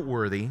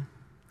noteworthy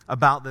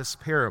about this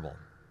parable.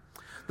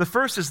 The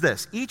first is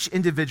this: each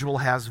individual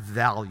has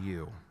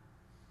value.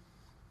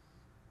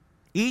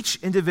 Each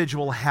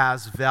individual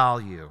has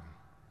value.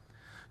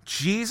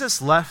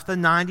 Jesus left the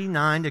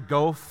 99 to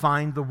go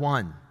find the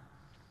one.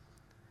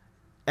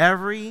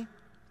 Every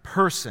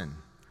person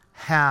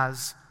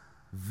has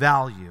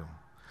value.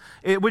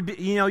 It would be,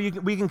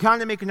 we can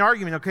kind of make an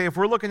argument, okay, if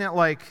we're looking at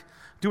like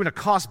doing a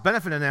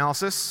cost-benefit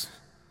analysis,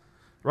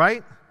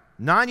 right?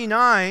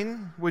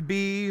 99 would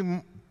be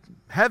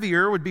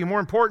heavier, would be more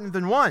important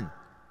than one.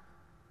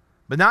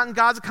 But not in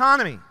God's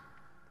economy.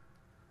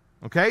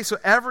 Okay, so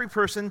every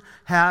person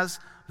has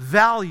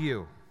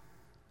value.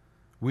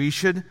 We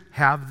should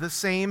have the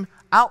same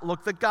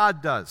outlook that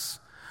God does.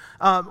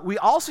 we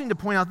also need to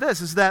point out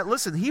this, is that,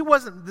 listen,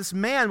 this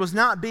man was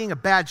not being a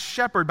bad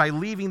shepherd by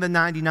leaving the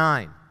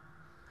 99.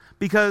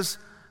 Because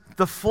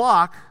the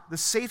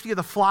safety of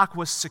the flock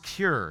was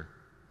secure.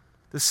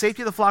 The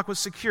safety of the flock was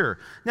secure.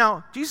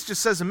 Now, Jesus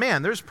just says a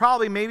man. There's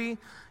probably maybe,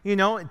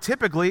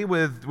 typically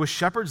with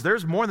shepherds,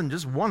 there's more than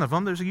just one of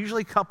them. There's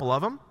usually a couple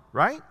of them,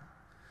 right?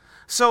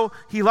 So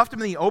he left them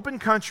in the open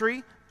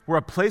country, where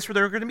a place where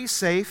they were going to be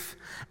safe,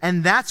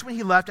 and that's when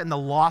he left and the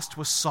lost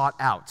was sought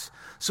out.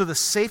 So the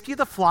safety of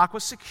the flock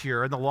was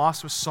secure and the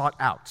lost was sought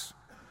out.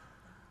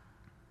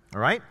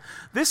 All right?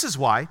 This is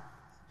why,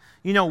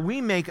 we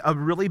make a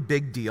really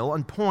big deal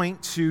and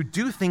point to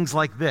do things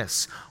like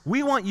this.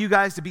 We want you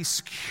guys to be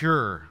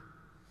secure.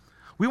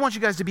 We want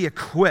you guys to be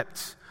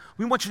equipped.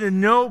 We want you to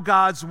know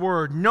God's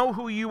word, know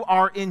who you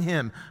are in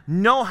him,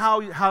 know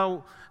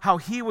how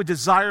he would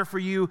desire for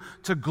you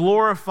to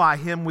glorify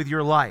him with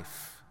your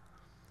life.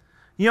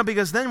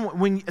 Because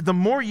then the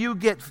more you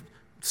get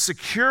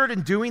secured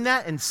in doing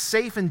that and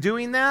safe in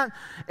doing that,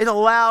 it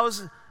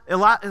allows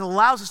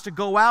us to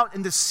go out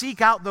and to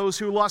seek out those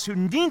who are lost, who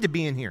need to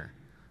be in here.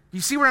 You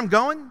see where I'm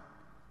going?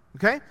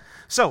 Okay?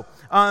 So,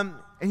 and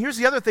here's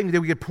the other thing that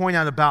we could point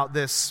out about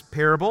this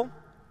parable.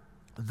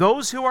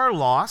 Those who are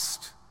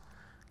lost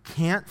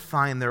can't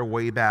find their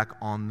way back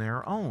on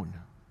their own.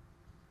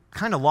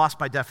 Kind of lost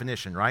by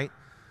definition, right?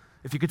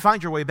 If you could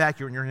find your way back,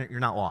 you're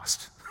not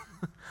lost.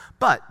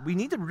 But we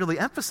need to really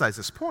emphasize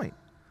this point.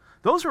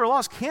 Those who are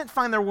lost can't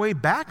find their way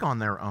back on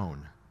their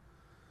own.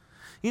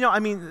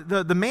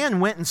 The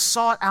man went and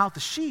sought out the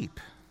sheep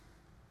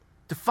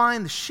to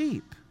find the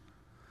sheep.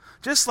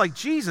 Just like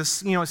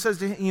Jesus, it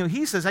says,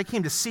 he says, I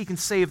came to seek and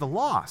save the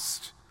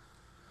lost.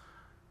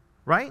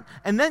 Right?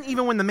 And then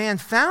even when the man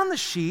found the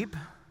sheep,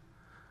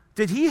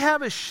 did he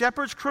have his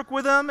shepherd's crook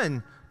with him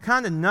and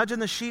kind of nudging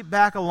the sheep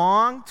back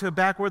along to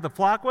back where the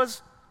flock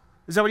was?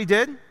 Is that what he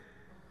did?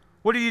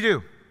 What did he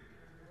do?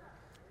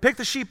 Picked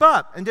the sheep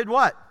up and did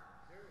what?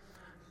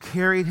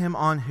 Carried him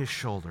on his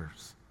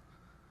shoulders.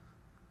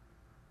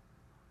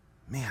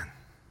 Man,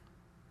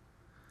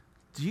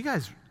 do you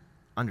guys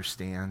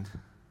understand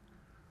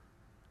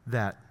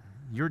that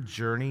your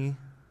journey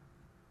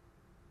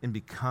in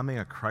becoming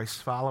a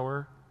Christ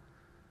follower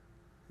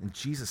and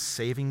Jesus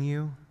saving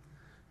you,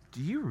 do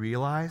you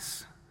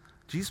realize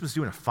Jesus was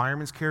doing a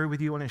fireman's carry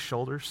with you on his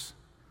shoulders?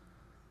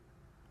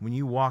 When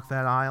you walked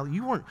that aisle,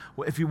 you weren't.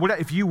 If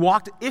you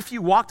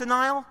walked an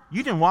aisle,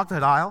 you didn't walk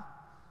that aisle.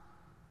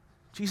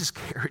 Jesus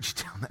carried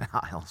you down that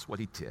aisle. Is what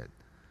he did.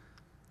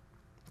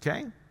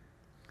 Okay?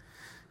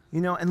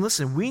 And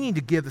listen, we need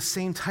to give the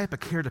same type of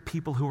care to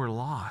people who are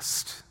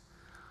lost.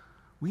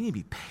 We need to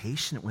be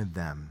patient with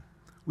them.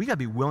 We got to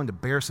be willing to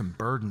bear some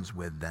burdens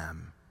with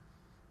them,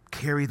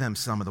 carry them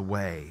some of the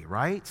way,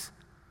 right?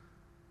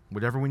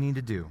 Whatever we need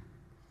to do.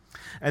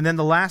 And then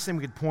the last thing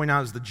we could point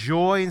out is the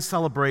joy and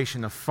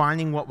celebration of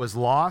finding what was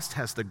lost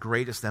has the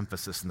greatest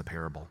emphasis in the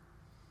parable.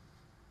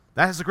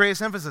 That has the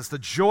greatest emphasis. The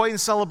joy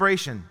and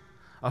celebration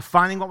of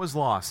finding what was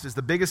lost is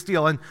the biggest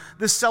deal. And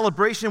this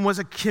celebration was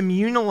a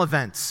communal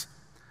event,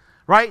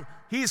 right?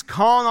 He's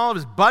calling all of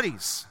his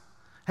buddies.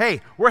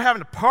 Hey, we're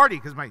having a party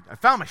because I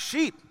found my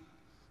sheep.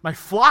 My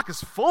flock is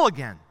full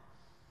again,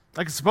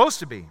 like it's supposed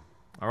to be,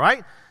 all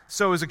right?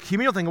 So it was a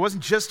communal thing. It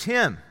wasn't just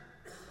him.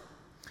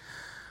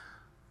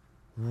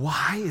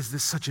 Why is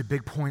this such a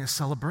big point of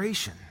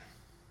celebration?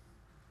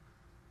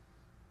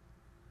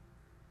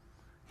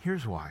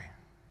 Here's why.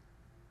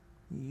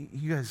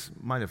 You guys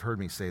might have heard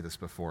me say this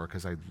before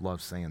because I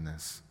love saying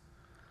this.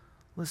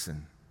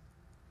 Listen,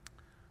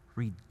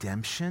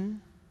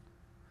 redemption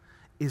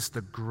is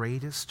the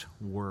greatest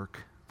work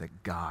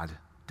that God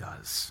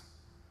does.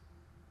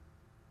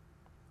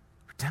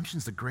 Redemption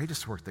is the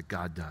greatest work that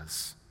God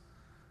does.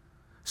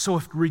 So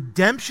if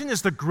redemption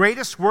is the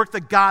greatest work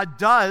that God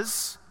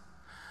does,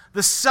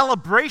 the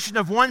celebration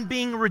of one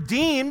being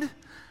redeemed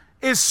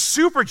is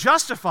super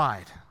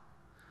justified.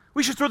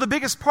 We should throw the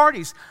biggest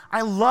parties.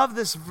 I love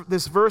this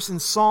verse in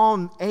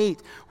Psalm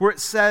 8 where it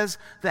says,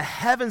 the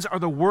heavens are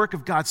the work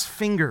of God's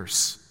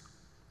fingers.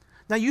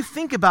 Now you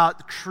think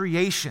about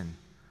creation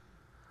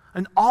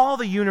and all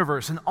the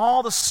universe and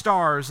all the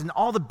stars and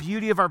all the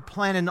beauty of our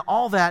planet and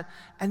all that,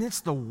 and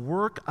it's the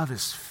work of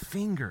his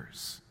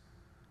fingers.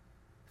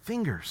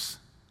 Fingers.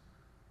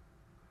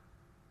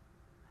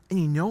 And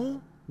you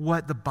know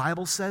what the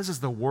Bible says is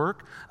the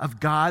work of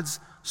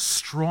God's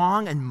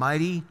strong and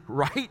mighty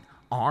right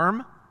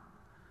arm?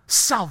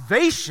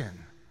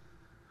 Salvation.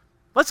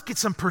 Let's get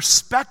some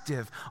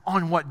perspective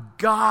on what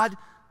God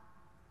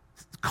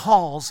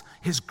calls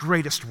his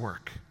greatest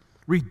work.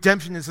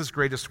 Redemption is his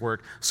greatest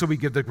work, so we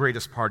give the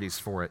greatest parties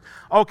for it.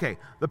 Okay,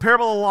 the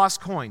parable of the lost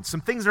coin.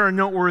 Some things that are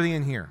noteworthy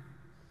in here.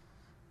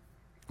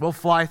 We'll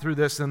fly through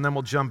this and then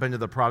we'll jump into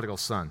the prodigal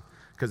son,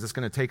 because it's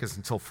going to take us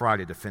until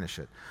Friday to finish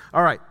it.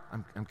 All right,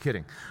 I'm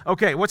kidding.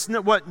 Okay,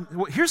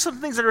 here's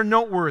some things that are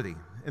noteworthy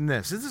in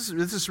this.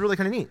 This is really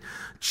kind of neat.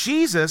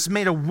 Jesus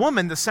made a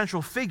woman the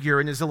central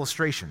figure in his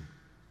illustration.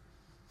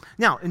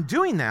 Now, in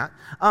doing that,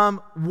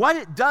 what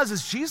it does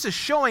is Jesus is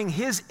showing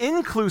his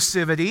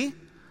inclusivity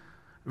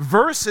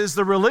versus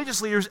the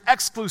religious leaders'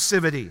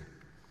 exclusivity.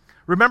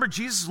 Remember,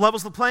 Jesus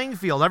levels the playing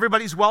field.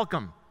 Everybody's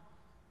welcome.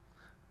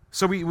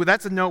 So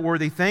that's a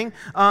noteworthy thing.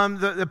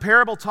 The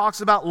parable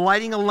talks about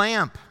lighting a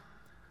lamp.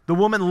 The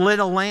woman lit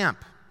a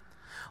lamp.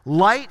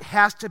 Light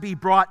has to be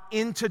brought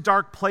into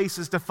dark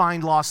places to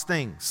find lost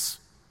things.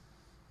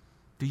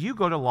 Do you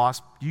go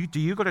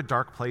to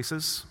dark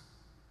places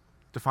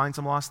to find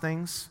some lost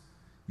things?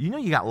 You know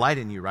you got light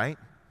in you, right?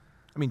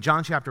 I mean,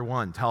 John chapter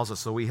 1 tells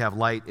us that we have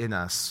light in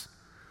us,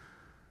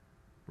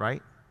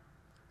 right?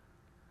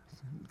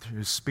 Through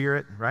His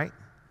Spirit, right?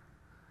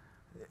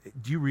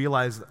 Do you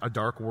realize a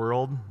dark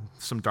world,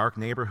 some dark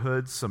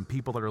neighborhoods, some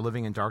people that are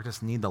living in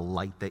darkness need the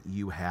light that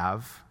you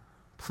have?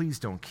 Please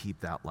don't keep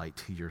that light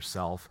to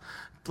yourself.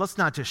 Let's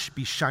not just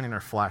be shining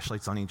our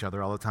flashlights on each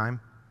other all the time.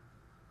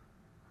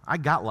 I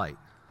got light,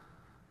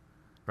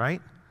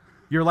 right?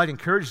 Your light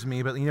encourages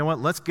me, but you know what?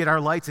 Let's get our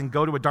lights and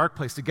go to a dark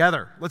place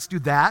together. Let's do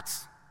that.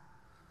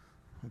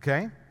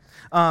 Okay?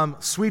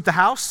 Sweep the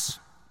house.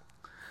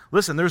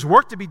 Listen, there's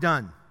work to be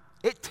done.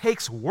 It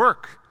takes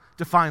work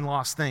to find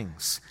lost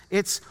things.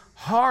 It's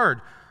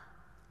hard.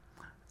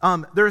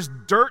 There's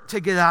dirt to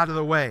get out of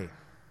the way.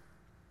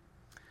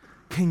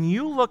 Can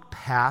you look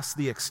past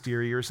the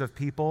exteriors of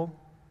people?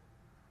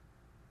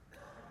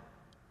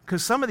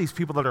 Because some of these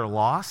people that are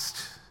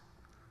lost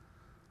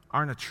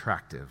aren't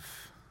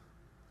attractive.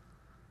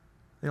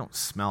 They don't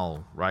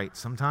smell right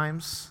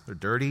sometimes. They're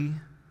dirty.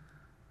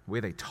 The way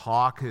they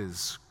talk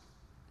is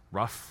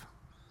rough.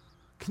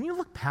 Can you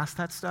look past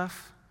that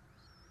stuff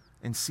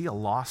and see a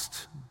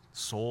lost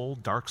soul,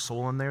 dark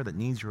soul in there that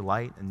needs your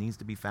light and needs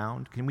to be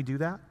found? Can we do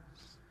that?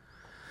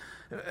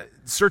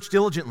 Search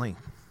diligently.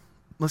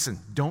 Listen,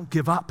 don't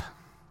give up.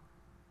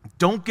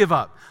 Don't give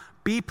up.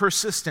 Be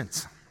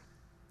persistent.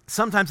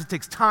 Sometimes it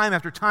takes time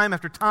after time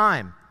after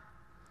time.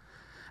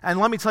 And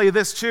let me tell you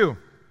this too.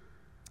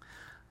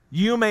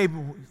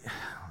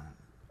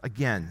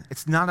 Again,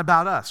 it's not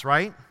about us,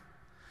 right?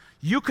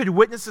 You could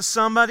witness to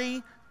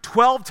somebody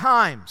 12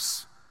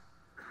 times.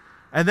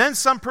 And then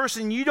some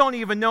person they don't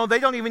even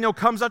know,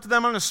 comes up to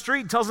them on the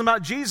street, tells them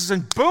about Jesus,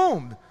 and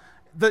boom,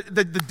 the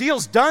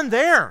deal's done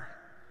there.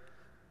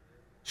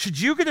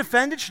 Should you get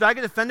offended? Should I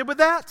get offended with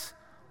that?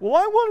 Well,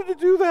 I wanted to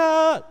do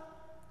that.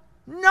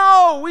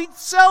 No, we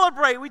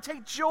celebrate. We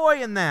take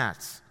joy in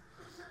that.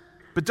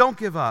 But don't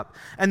give up.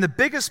 And the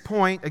biggest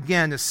point,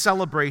 again, is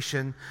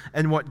celebration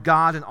and what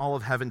God and all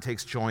of heaven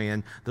takes joy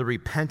in, the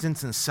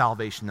repentance and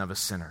salvation of a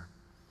sinner.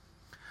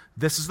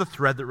 This is the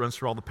thread that runs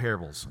through all the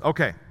parables.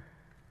 Okay.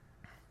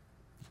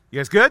 You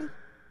guys good?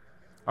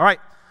 All right.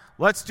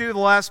 Let's do the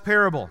last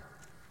parable.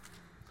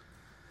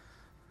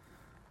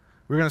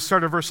 We're going to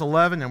start at verse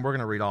 11, and we're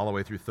going to read all the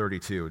way through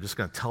 32. We're just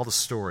going to tell the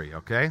story,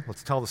 okay?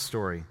 Let's tell the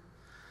story.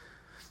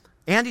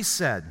 And he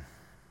said,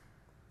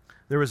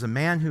 there was a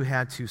man who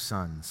had 2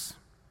 sons.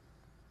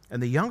 And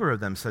the younger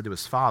of them said to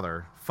his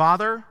father,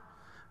 Father,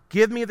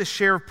 give me the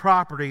share of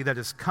property that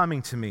is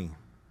coming to me.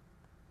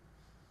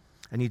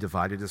 And he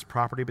divided his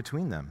property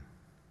between them.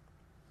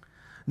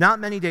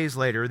 Not many days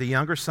later, the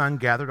younger son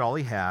gathered all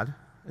he had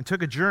and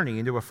took a journey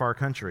into a far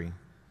country.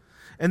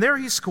 And there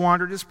he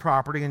squandered his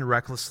property in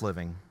reckless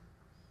living.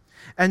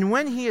 And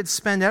when he had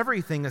spent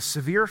everything, a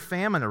severe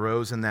famine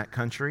arose in that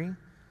country,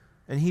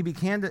 and he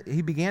began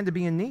to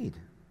be in need.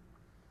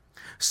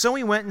 So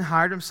he went and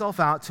hired himself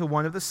out to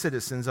one of the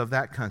citizens of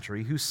that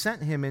country, who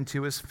sent him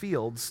into his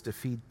fields to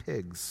feed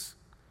pigs.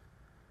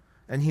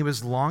 And he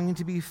was longing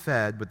to be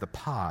fed with the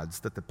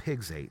pods that the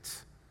pigs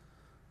ate,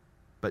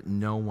 but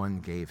no one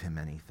gave him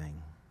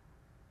anything.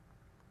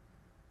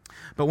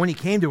 But when he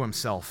came to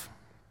himself,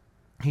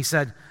 he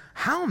said,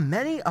 How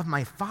many of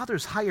my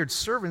father's hired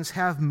servants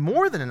have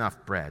more than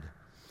enough bread,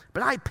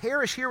 but I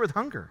perish here with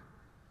hunger?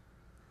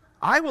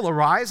 I will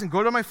arise and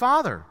go to my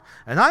father,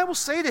 and I will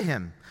say to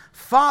him,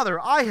 Father,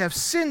 I have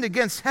sinned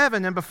against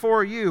heaven and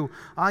before you.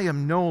 I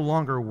am no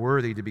longer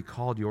worthy to be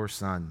called your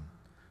son.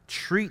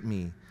 Treat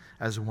me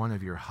as one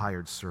of your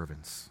hired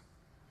servants.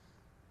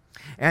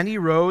 And he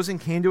rose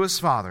and came to his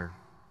father.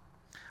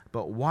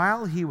 But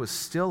while he was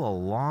still a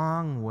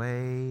long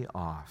way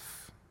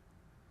off,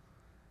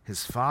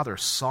 his father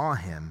saw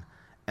him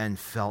and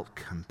felt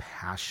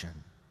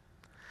compassion,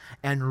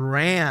 and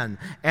ran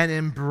and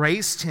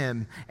embraced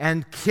him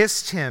and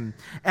kissed him.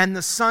 And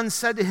the son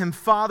said to him,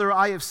 Father,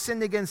 I have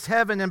sinned against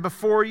heaven and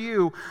before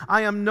you.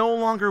 I am no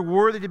longer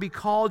worthy to be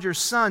called your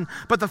son.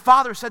 But the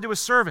father said to his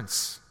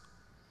servants,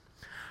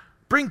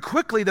 Bring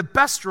quickly the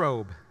best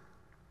robe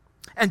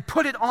and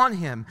put it on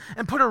him,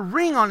 and put a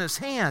ring on his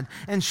hand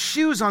and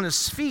shoes on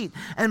his feet,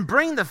 and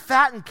bring the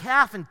fattened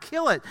calf and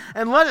kill it,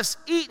 and let us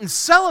eat and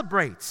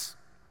celebrate.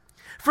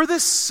 For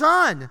this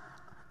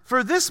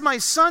my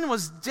son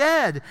was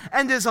dead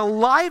and is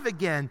alive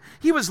again.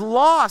 He was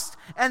lost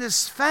and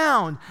is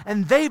found.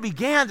 And they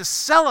began to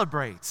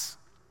celebrate.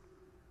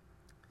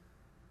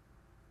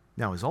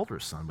 Now his older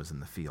son was in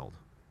the field.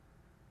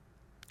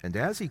 And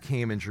as he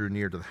came and drew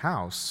near to the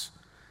house,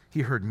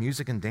 he heard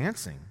music and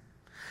dancing.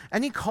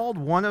 And he called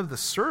one of the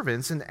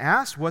servants and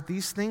asked what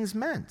these things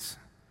meant.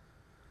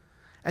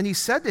 And he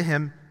said to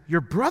him,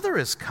 your brother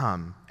has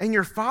come, and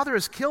your father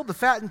has killed the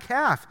fattened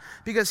calf,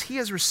 because he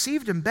has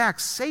received him back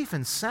safe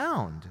and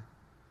sound."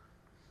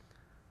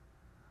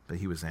 But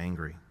he was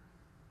angry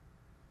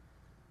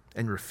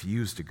and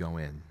refused to go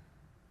in.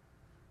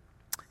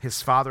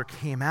 His father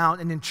came out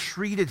and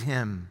entreated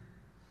him.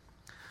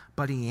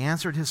 But he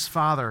answered his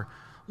father,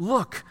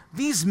 "Look,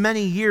 these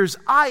many years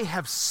I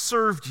have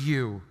served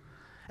you,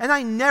 and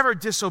I never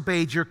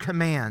disobeyed your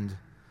command.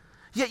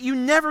 Yet you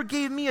never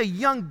gave me a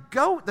young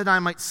goat that I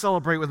might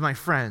celebrate with my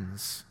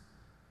friends.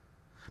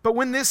 But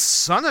when this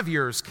son of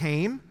yours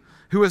came,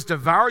 who has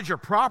devoured your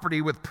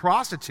property with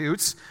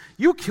prostitutes,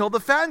 you killed the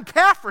fattened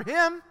calf for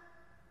him."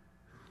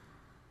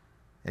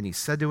 And he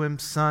said to him,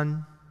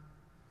 "Son,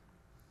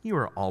 you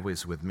are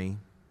always with me,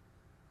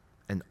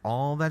 and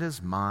all that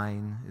is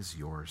mine is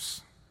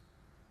yours.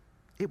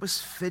 It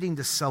was fitting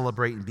to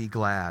celebrate and be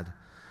glad,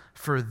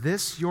 for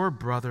this your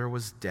brother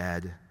was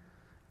dead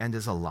and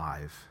is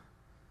alive.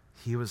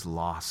 He was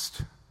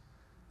lost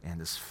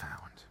and is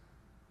found."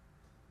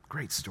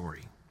 Great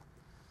story.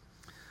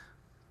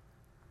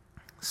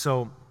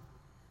 So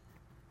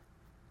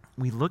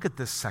we look at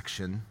this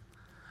section.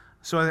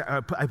 So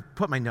I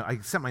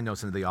sent my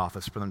notes into the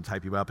office for them to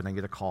type you up, and I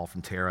get a call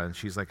from Tara, and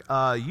she's like,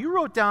 "You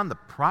wrote down the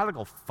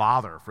prodigal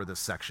father for this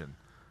section.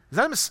 Is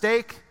that a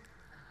mistake?"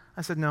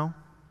 I said, "No,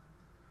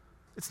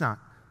 it's not.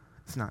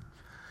 It's not."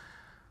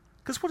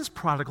 Because what does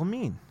prodigal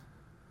mean?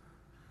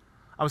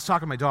 I was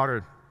talking to my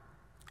daughter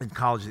in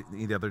college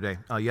the other day,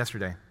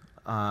 yesterday,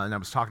 and I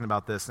was talking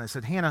about this, and I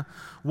said, "Hannah,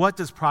 what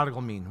does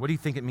prodigal mean? What do you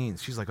think it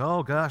means?" She's like,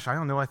 "Oh gosh, I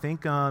don't know. I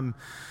think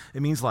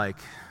it means like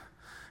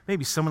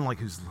maybe someone like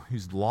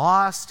who's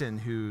lost and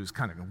who's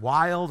kind of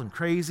wild and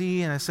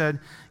crazy." And I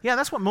said, "Yeah,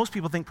 that's what most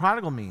people think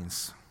prodigal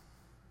means,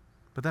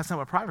 but that's not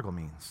what prodigal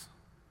means.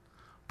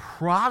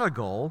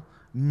 Prodigal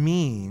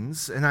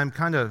means," and I'm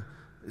kind of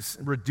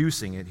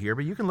reducing it here,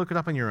 but you can look it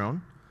up on your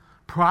own.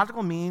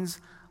 Prodigal means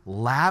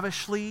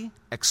lavishly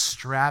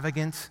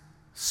extravagant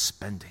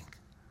spending.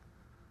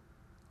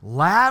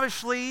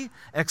 Lavishly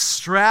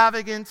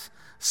extravagant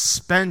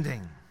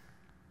spending.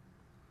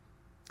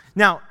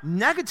 Now,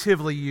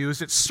 negatively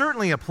used, it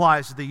certainly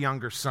applies to the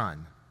younger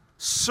son.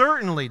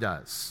 Certainly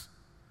does.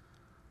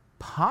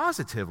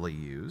 Positively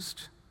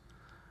used,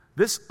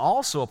 this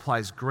also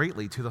applies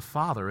greatly to the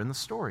father in the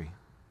story.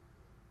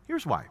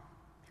 Here's why.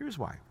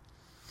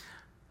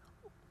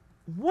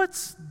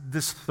 What's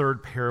this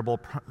third parable?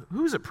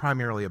 Who's it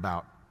primarily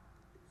about?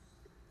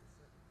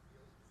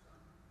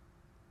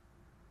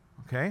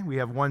 Okay, we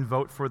have one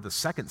vote for the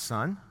second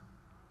son,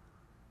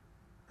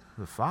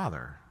 the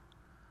father.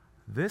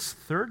 This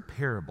third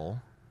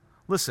parable,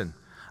 listen,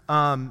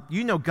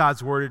 you know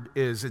God's word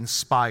is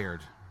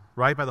inspired,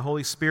 right, by the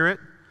Holy Spirit,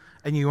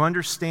 and you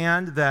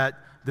understand that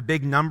the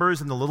big numbers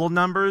and the little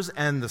numbers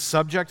and the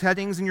subject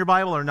headings in your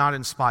Bible are not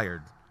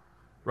inspired,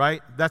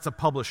 right? That's a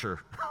publisher,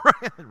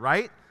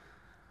 right?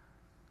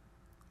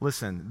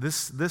 Listen,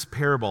 this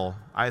parable,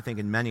 I think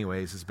in many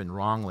ways, has been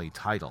wrongly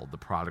titled The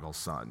Prodigal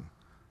Son.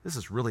 This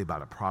is really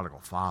about a prodigal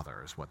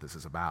father, is what this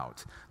is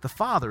about. The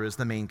father is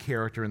the main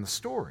character in the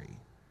story,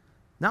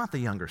 not the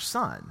younger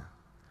son.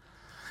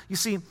 You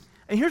see,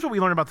 and here's what we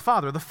learn about the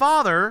father. The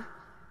father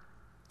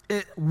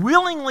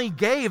willingly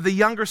gave the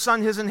younger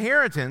son his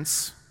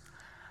inheritance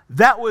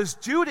that was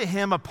due to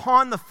him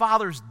upon the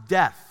father's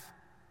death.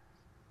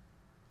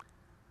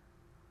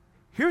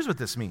 Here's what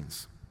this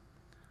means.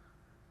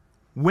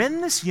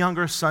 When this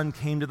younger son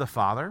came to the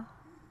father,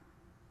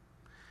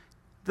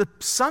 the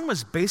son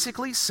was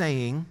basically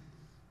saying,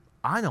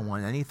 "I don't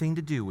want anything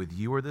to do with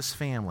you or this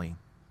family.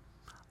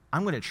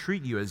 I'm going to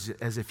treat you as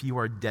if you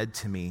are dead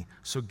to me,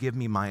 so give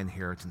me my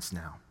inheritance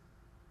now."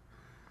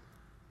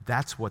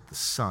 That's what the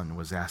son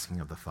was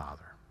asking of the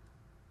father.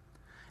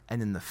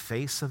 And in the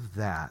face of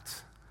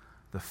that,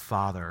 the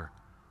father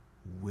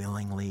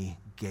willingly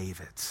gave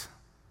it.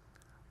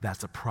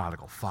 That's a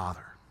prodigal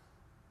father.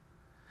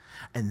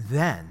 And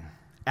then,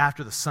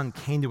 after the son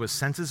came to his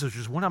senses, which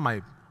is one of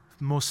my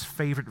most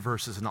favorite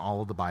verses in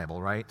all of the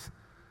Bible, right?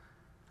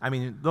 I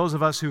mean, those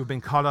of us who have been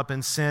caught up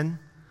in sin,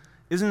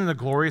 isn't it a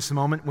glorious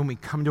moment when we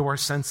come to our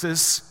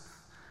senses,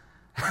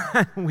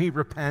 we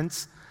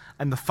repent,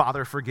 and the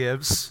Father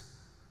forgives,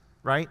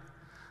 right?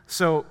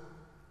 So,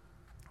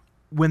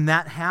 when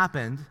that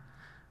happened,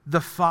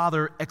 the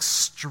Father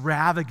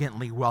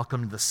extravagantly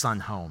welcomed the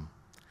son home.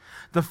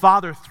 The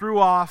Father threw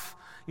off,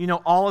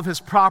 all of his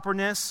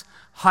properness,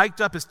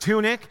 hiked up his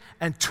tunic,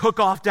 and took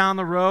off down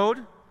the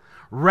road,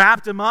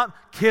 wrapped him up,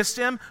 kissed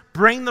him,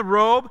 bring the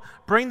robe,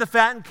 bring the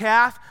fattened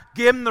calf,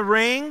 give him the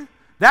ring.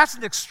 That's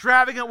an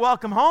extravagant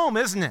welcome home,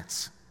 isn't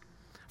it?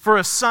 For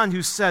a son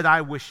who said,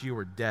 "I wish you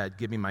were dead.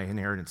 Give me my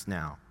inheritance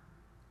now."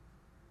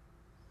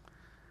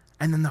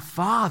 And then the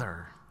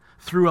father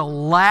threw a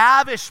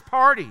lavish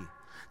party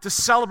to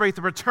celebrate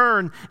the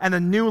return and the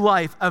new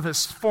life of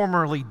his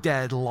formerly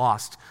dead,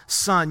 lost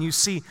son. You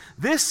see,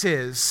 this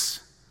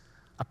is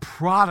a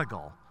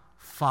prodigal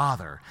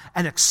father,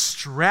 an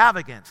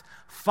extravagant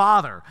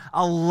father,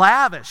 a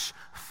lavish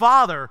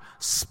father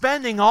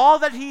spending all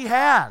that he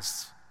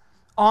has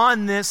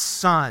on this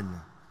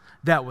son.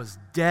 that was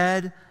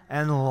dead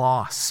and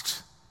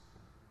lost.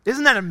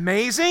 Isn't that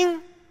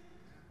amazing?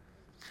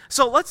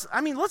 So let's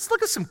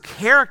look at some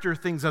character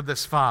things of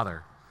this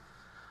Father.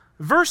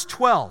 Verse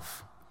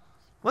 12.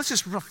 Let's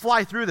just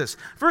fly through this.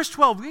 Verse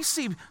 12, we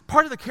see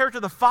part of the character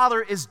of the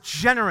Father is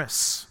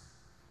generous.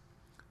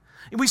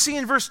 And we see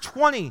in verse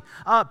 20,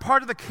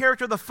 part of the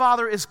character of the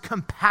Father is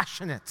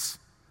compassionate.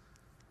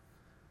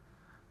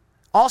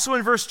 Also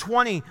in verse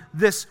 20,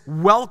 this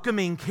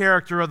welcoming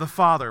character of the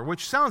Father,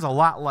 which sounds a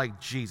lot like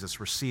Jesus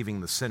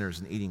receiving the sinners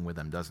and eating with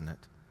them, doesn't it?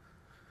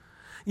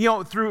 You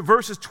know, through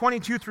verses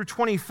 22 through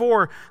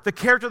 24, the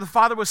character of the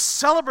Father was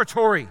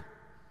celebratory.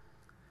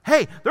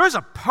 Hey, there's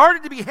a party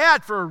to be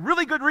had for a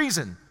really good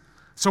reason.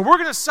 So we're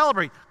going to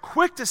celebrate,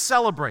 quick to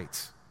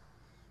celebrate.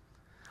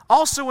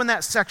 Also in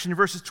that section,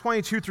 verses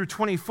 22 through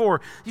 24,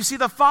 you see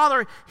the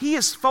Father, he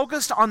is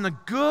focused on the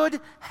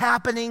good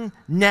happening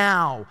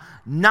now,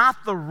 not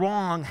the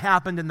wrong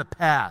happened in the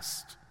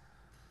past.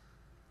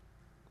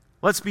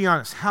 Let's be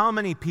honest, how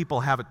many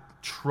people have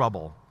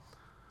trouble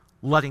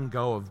letting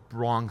go of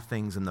wrong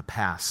things in the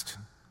past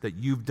that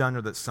you've done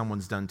or that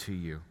someone's done to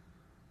you?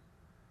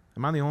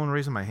 Am I the only one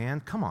raising my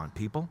hand? Come on,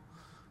 people.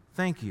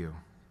 Thank you.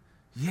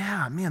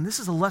 Yeah, man, this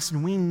is a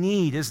lesson we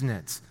need, isn't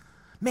it?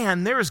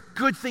 Man, there's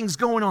good things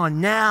going on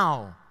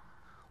now.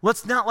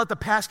 Let's not let the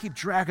past keep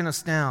dragging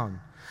us down.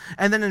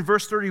 And then in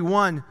verse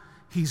 31,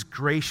 he's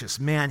gracious.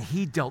 Man,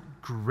 he dealt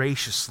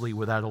graciously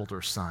with that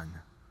older son.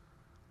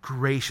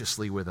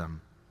 Graciously with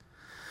him.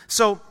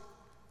 So,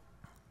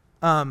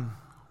 do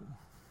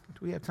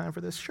we have time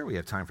for this? Sure, we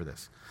have time for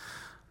this.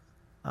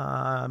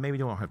 Maybe we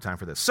don't have time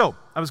for this. So,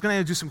 I was going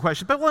to do some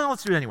questions, but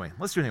let's do it anyway.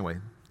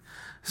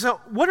 So,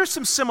 what are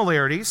some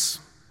similarities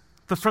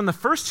from the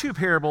first two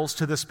parables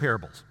to this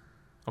parable?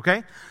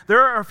 Okay?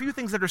 There are a few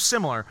things that are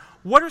similar.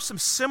 What are some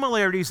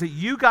similarities that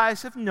you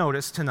guys have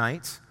noticed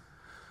tonight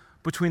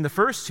between the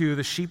first two,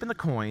 the sheep and the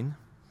coin,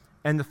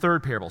 and the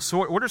third parable?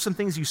 So, what are some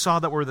things you saw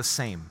that were the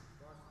same?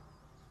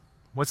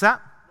 What's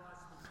that?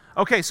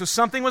 Okay, so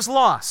something was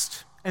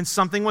lost and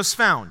something was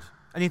found.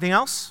 Anything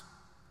else?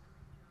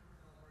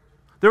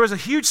 There was a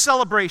huge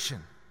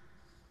celebration.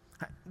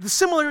 The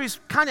similarities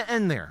kind of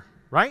end there,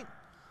 right?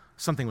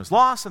 Something was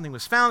lost, something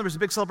was found, there was a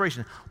big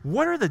celebration.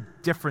 What are the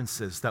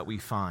differences that we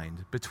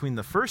find between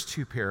the first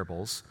two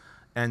parables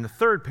and the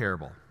third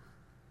parable?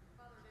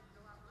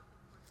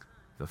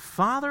 The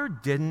Father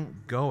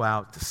didn't go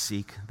out to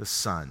seek the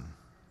Son.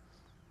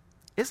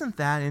 Isn't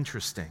that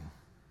interesting?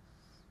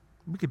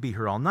 We could be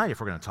here all night if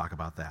we're going to talk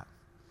about that.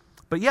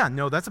 But yeah,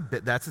 no, that's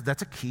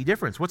a key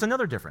difference. What's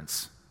another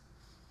difference?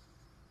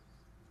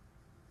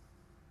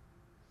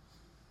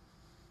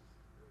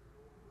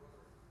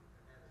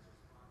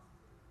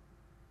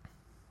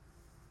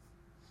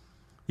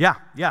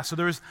 Yeah. So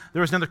there was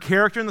another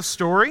character in the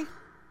story,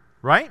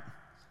 right?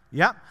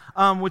 Yeah.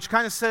 Which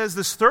kind of says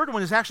this third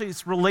one is actually,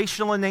 it's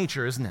relational in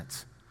nature, isn't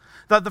it?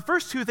 The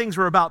first two things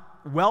were about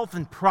wealth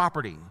and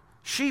property,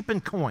 sheep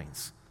and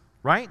coins,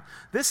 right?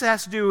 This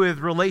has to do with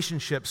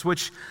relationships,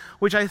 which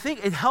I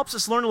think it helps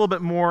us learn a little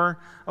bit more,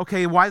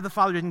 okay, why the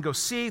Father didn't go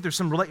seek. There's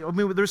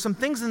some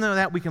things in there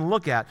that we can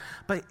look at,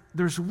 but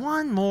there's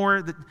one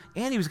more that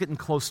Andy was getting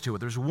close to it.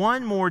 There's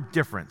one more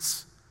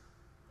difference.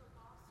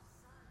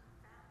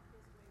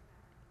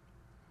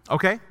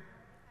 Okay.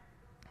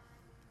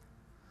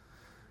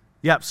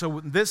 Yeah, so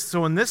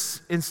in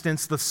this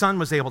instance, the son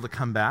was able to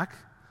come back,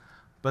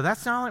 but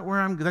that's not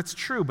where that's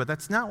true, but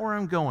that's not where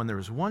I'm going. There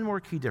was one more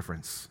key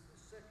difference.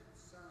 The second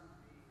son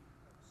being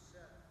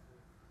upset with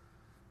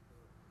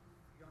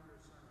the younger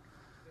son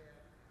coming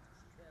back,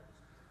 Travis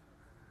coming up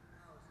from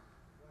the house,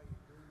 why are you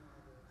doing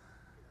all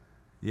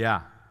this?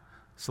 Yeah.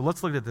 So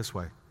let's look at it this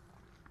way.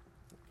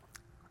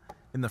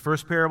 In the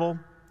first parable,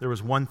 there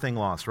was one thing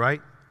lost,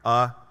 right?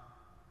 A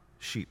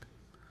sheep.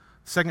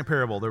 Second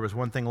parable, there was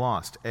one thing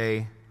lost,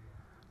 a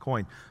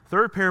coin.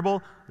 Third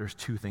parable, there's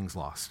two things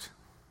lost.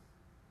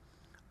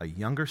 A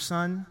younger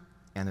son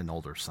and an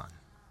older son.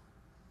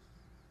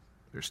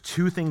 There's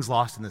two things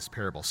lost in this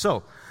parable.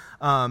 So,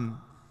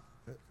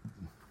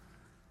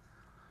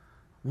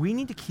 we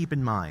need to keep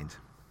in mind,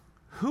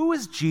 who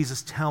is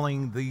Jesus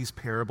telling these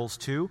parables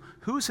to?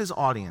 Who's his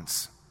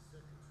audience?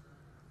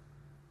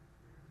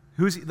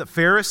 Who's the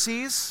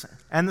Pharisees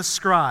and the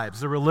scribes,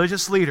 the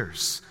religious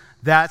leaders.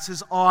 That's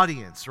his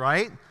audience,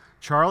 right?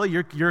 Charlie,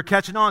 you're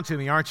catching on to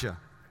me, aren't you?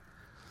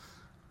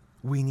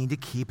 We need to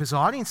keep his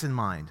audience in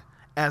mind.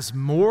 As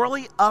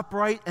morally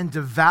upright and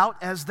devout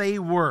as they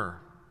were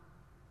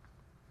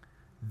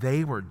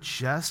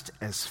just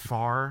as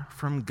far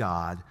from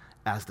God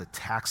as the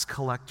tax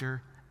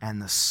collector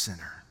and the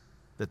sinner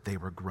that they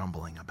were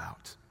grumbling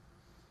about.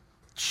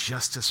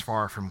 Just as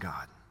far from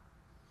God.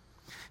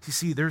 You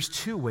see, there's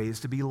two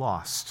ways to be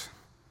lost.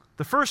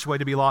 The first way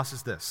to be lost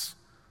is this,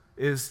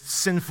 is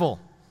sinful.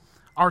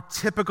 Our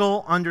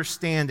typical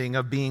understanding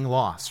of being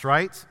lost,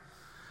 right?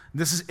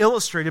 This is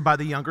illustrated by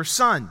the younger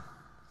son.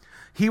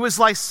 He was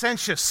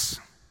licentious.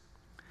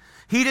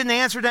 He didn't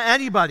answer to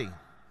anybody.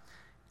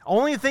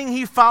 Only thing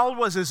he followed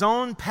was his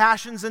own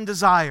passions and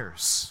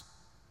desires.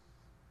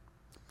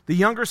 The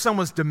younger son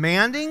was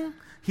demanding,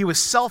 he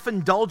was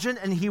self-indulgent,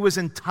 and he was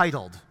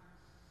entitled.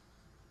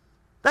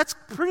 That's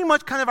pretty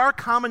much kind of our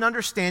common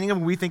understanding of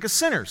when we think of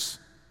sinners,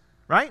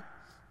 right?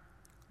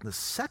 The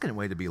second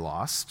way to be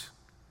lost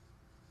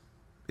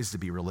is to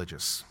be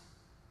religious.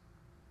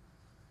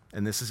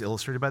 And this is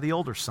illustrated by the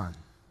older son.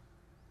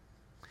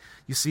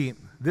 You see,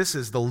 this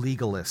is the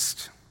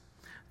legalist.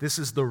 This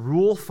is the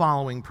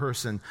rule-following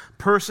person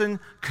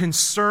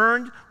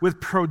concerned with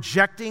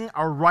projecting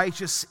a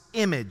righteous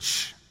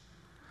image.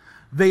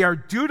 They are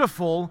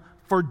dutiful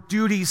for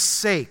duty's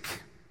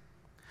sake.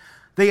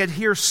 They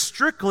adhere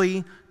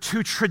strictly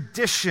to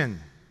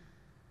tradition.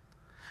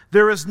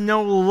 There is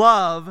no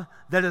love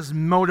that is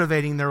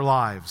motivating their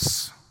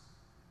lives.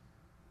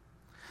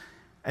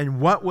 And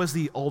what was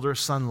the older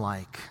son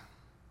like?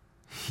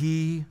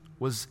 He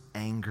was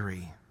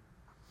angry.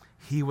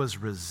 He was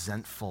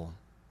resentful.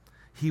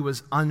 He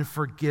was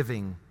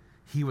unforgiving.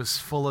 He was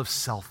full of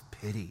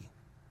self-pity.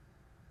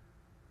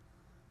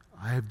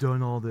 I have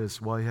done all this.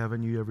 Why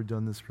haven't you ever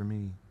done this for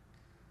me?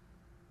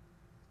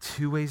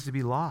 Two ways to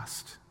be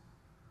lost.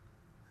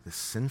 This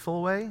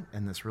sinful way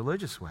and this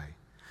religious way.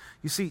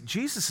 You see,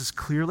 Jesus is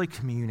clearly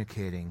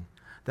communicating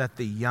that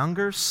the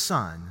younger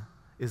son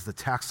is the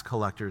tax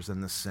collectors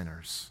and the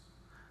sinners.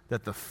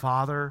 That the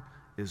Father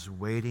is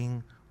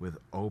waiting with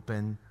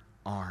open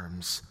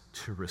arms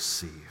to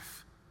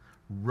receive,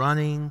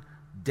 running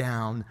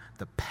down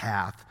the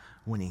path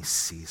when he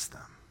sees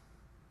them.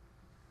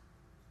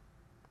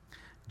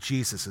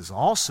 Jesus is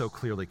also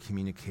clearly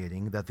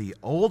communicating that the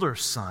older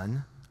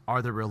son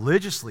are the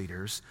religious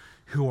leaders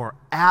who are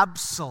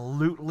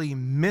absolutely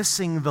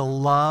missing the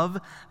love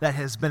that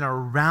has been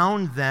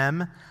around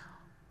them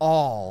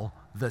all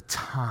the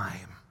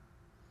time.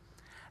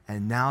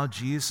 And now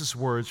Jesus'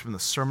 words from the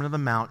Sermon on the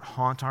Mount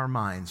haunt our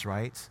minds,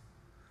 right?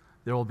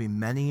 There will be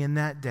many in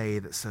that day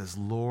that says,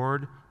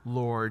 Lord,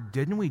 Lord,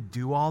 didn't we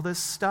do all this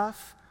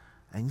stuff?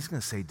 And he's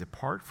going to say,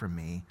 depart from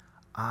me,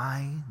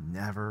 I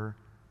never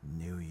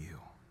knew you.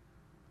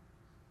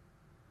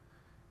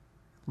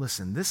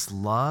 Listen, this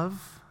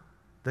love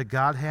that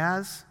God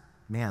has,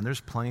 man, there's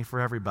plenty for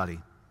everybody,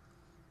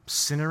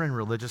 sinner and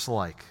religious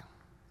alike.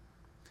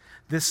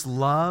 This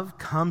love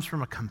comes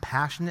from a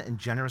compassionate and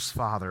generous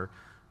Father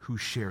who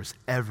shares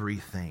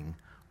everything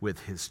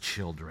with his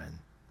children.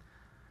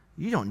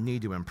 You don't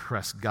need to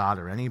impress God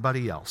or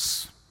anybody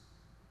else.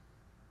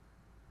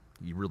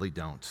 You really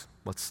don't.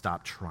 Let's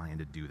stop trying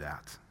to do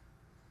that.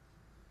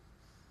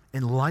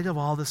 In light of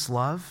all this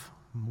love,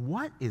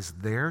 what is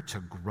there to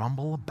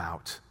grumble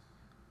about?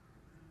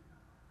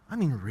 I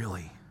mean,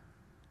 really.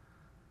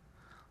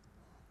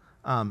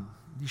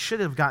 You should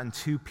have gotten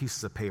 2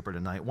 pieces of paper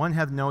tonight. One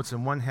had notes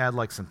and one had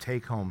like some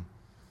take-home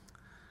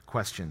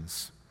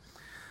questions.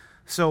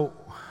 So,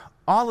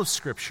 all of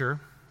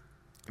Scripture,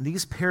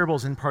 these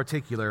parables in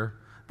particular,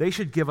 they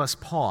should give us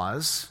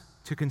pause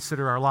to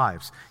consider our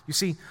lives. You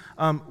see,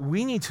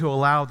 we need to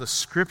allow the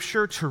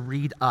Scripture to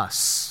read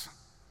us,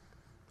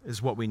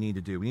 is what we need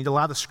to do. We need to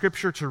allow the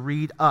Scripture to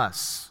read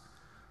us.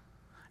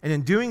 And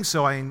in doing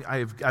so,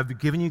 I've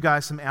given you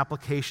guys some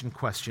application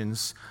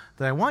questions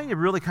that I want you to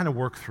really kind of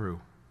work through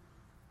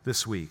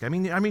this week. I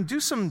mean, do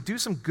some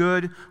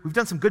good. We've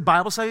done some good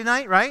Bible study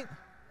tonight, right?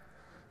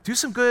 Do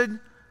some good.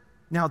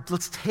 Now,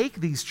 let's take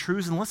these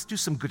truths and let's do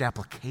some good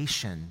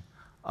application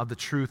of the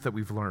truth that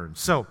we've learned.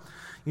 So,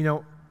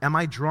 am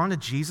I drawn to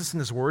Jesus and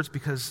his words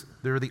because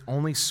they're the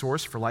only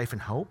source for life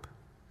and hope?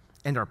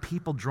 And are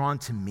people drawn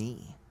to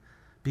me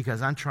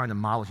because I'm trying to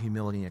model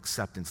humility and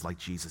acceptance like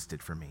Jesus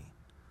did for me?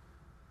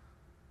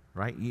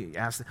 Right? You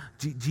ask,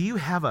 do you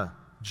have a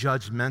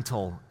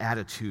judgmental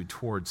attitude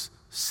towards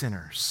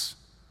sinners?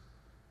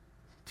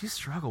 Do you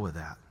struggle with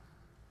that?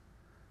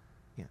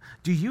 Yeah.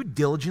 Do you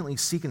diligently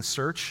seek and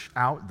search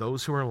out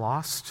those who are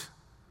lost?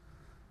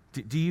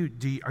 Are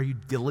you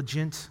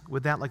diligent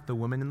with that like the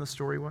woman in the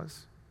story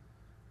was?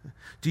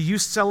 Do you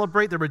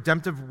celebrate the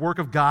redemptive work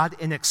of God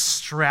in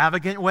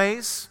extravagant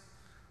ways?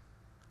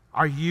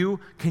 Can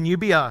you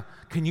be a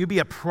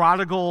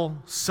prodigal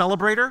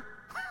celebrator?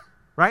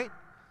 Right?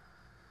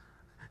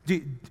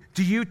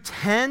 Do you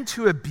tend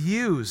to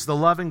abuse the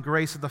love and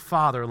grace of the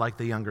Father like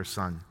the younger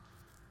son?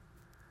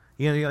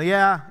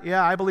 Yeah,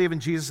 I believe in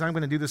Jesus. I'm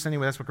going to do this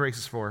anyway. That's what grace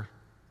is for.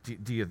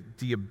 Do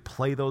you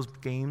play those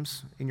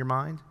games in your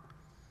mind?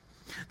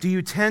 Do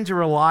you tend to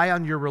rely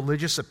on your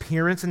religious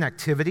appearance and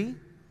activity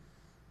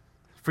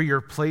for your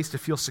place to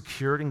feel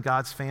secured in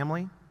God's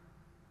family?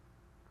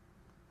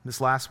 This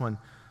last one.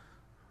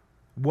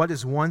 What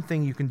is one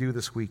thing you can do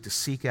this week to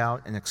seek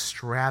out and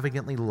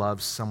extravagantly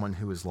love someone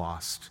who is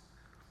lost?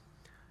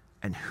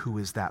 And who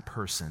is that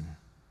person?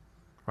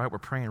 Right? We're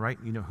praying, right?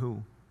 You know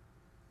who.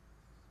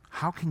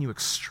 How can you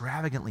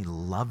extravagantly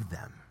love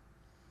them?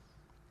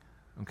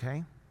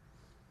 Okay?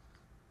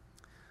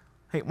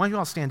 Hey, why don't you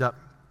all stand up?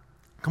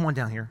 Come on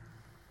down here.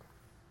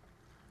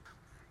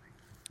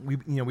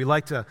 We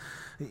like to.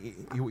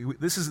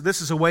 This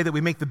is a way that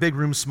we make the big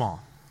room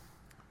small.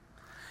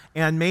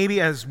 And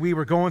maybe as we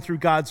were going through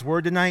God's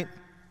Word tonight,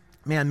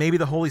 maybe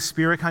the Holy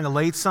Spirit kind of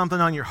laid something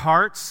on your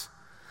hearts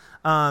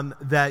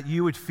that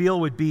you would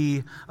feel would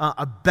be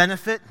a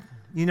benefit,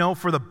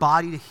 for the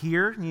body to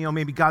hear.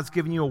 Maybe God's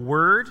given you a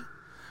word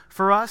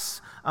for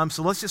us.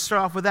 So let's just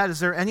start off with that. Is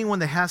there anyone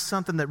that has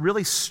something that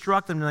really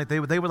struck them tonight they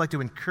would like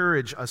to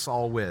encourage us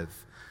all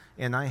with?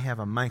 And I have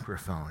a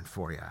microphone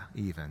for you,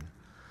 even.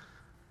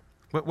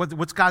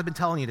 What's God been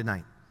telling you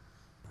tonight?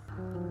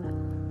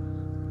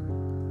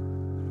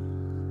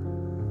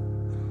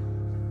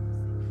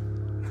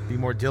 Be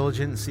more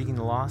diligent in seeking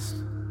the lost.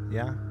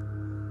 Yeah?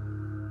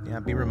 Yeah,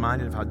 be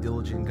reminded of how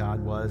diligent God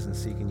was in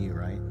seeking you,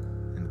 right?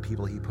 And the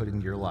people he put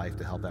into your life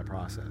to help that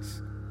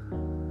process.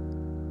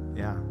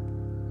 Yeah.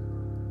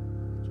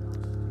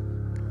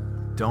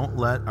 Don't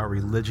let our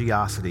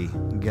religiosity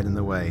get in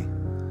the way.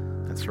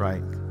 That's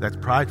right. That's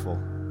prideful.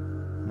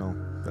 No,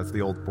 that's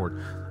the old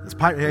board. It's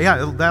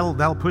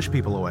that'll push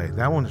people away.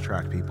 That won't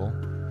attract people.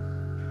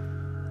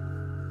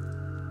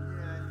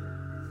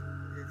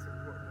 It's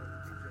important not to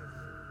be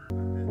judgmental.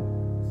 I've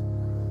met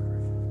some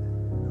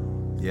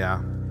Christians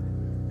Yeah.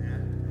 that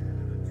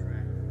added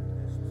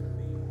attractiveness to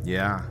me.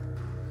 Yeah.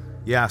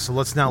 Yeah, so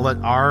let's not let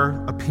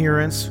our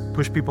appearance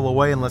push people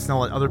away, and let's not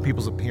let other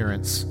people's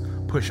appearance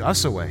push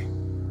us away.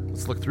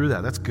 Let's look through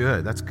that. That's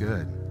good. That's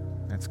good.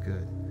 That's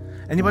good.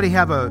 Anybody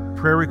have a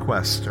prayer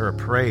request or a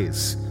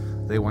praise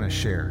they want to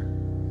share? I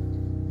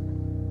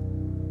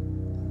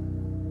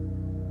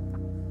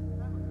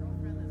have a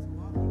girlfriend that's a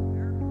walking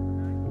miracle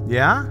tonight.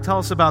 Yeah? Tell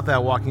us about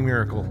that walking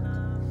miracle. She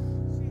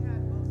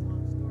had, well, it's a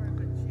long story,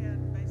 but she had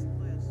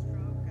basically a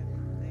stroke, and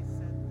they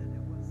said that the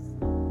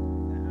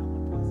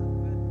outlook wasn't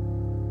good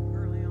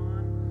early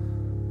on.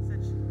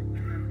 Said she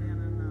ended up being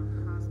in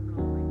the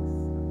hospital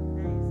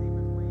days,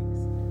 even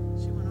weeks.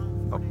 She went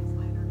home 4 days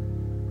later.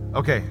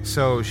 Okay,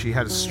 so she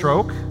had a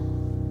stroke,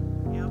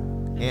 Yep.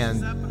 And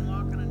she's up and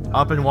walking and talking.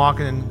 up and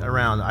walking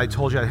around. I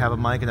told you I'd have a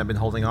mic, and I've been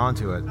holding on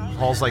to it.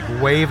 Paul's like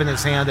waving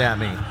his hand at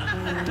me.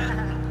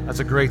 That's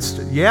a great,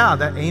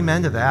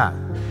 amen to that.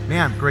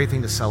 Man, great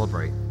thing to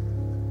celebrate.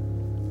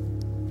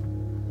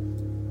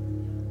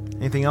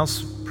 Anything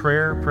else?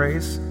 Prayer,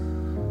 praise?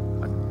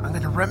 I'm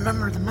going to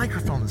remember the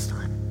microphone this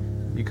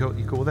time. You cool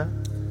with that?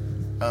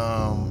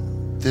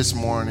 This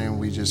morning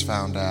we just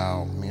found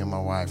out, me and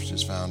my wife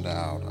just found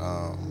out,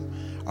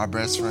 our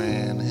best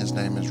friend, his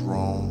name is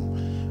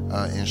Rome,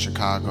 in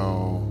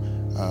Chicago,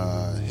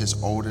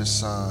 his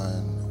oldest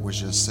son was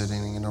just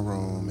sitting in a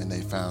room, and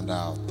they found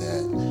out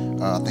that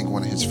I think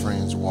one of his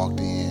friends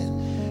walked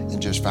in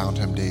and just found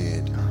him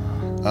dead.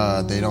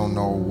 They don't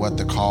know what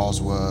the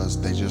cause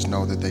was. They just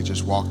know that they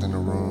just walked in the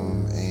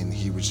room and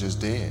he was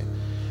just dead.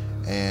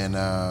 And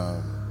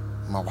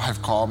my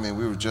wife called me, and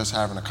we were just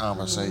having a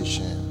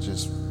conversation,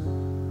 just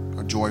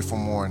a joyful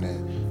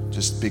morning,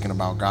 just speaking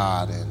about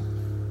God.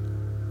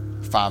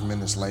 And 5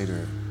 minutes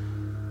later,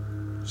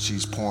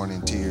 she's pouring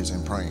in tears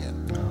and praying.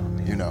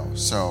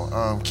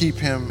 So keep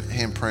him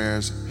in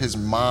prayers. His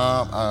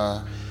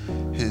mom,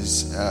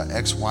 his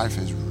ex-wife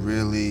is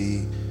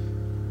really,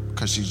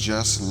 because she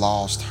just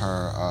lost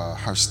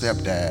her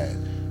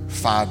stepdad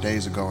 5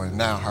 days ago, and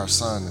now her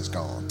son is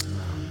gone.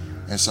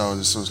 And so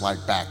this was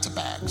like back to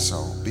back.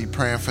 So be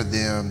praying for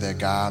them, that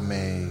God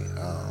may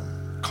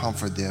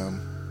comfort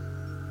them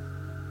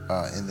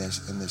in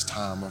this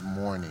time of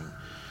mourning.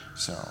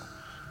 So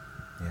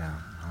Yeah,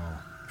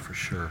 for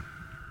sure.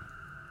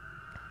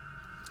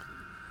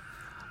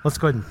 Let's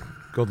go ahead and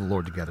go to the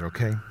Lord together,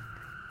 okay?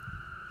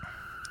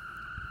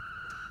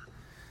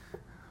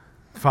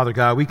 Father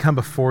God, we come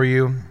before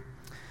you,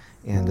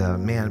 and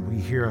man, we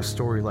hear a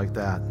story like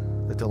that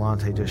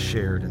Delonte just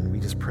shared, and we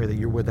just pray that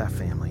you're with that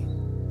family,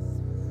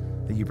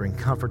 that you bring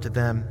comfort to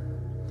them,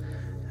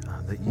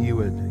 that you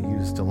would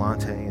use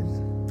Delonte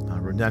and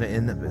Renetta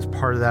in as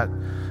part of that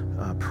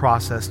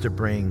process to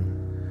bring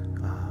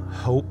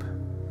hope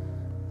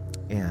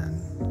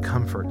and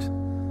comfort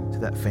to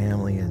that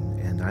family.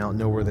 And I don't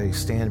know where they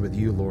stand with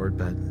you, Lord,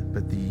 but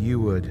that you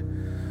would,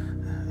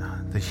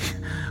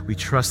 we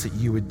trust that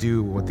you would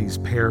do what these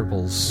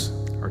parables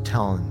are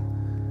telling,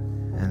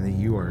 and that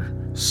you are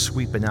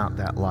sweeping out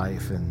that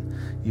life, and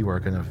you are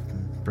going to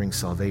bring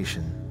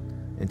salvation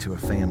into a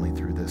family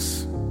through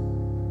this.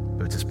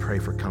 But just pray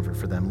for comfort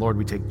for them. Lord,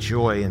 we take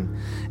joy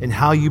in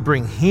how you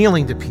bring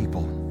healing to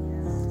people.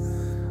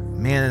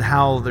 Man, and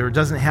how there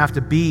doesn't have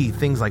to be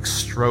things like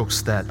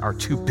strokes that are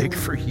too big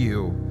for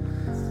you.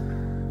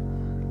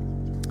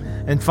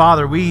 And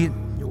Father, we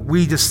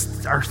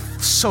just are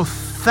so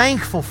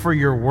thankful for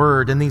your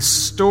word and these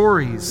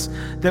stories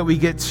that we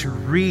get to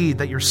read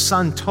that your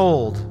son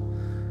told.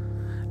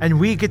 And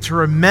we get to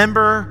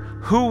remember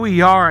who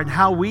we are and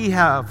how we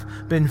have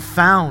been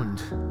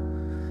found,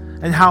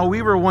 and how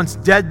we were once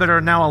dead but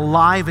are now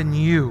alive in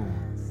you.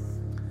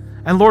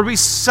 And Lord, we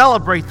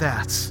celebrate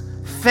that.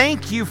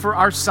 Thank you for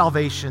our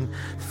salvation.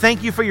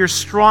 Thank you for your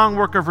strong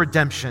work of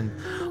redemption.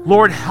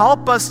 Lord,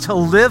 help us to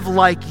live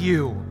like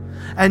you.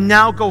 And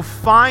now go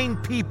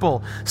find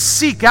people,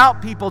 seek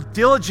out people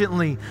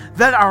diligently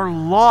that are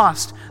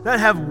lost,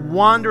 that have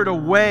wandered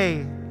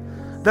away,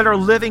 that are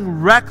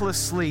living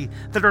recklessly,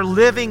 that are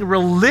living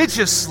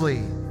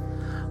religiously.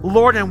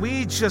 Lord, and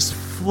we just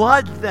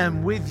flood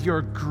them with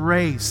your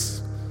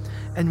grace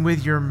and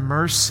with your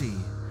mercy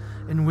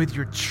and with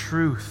your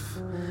truth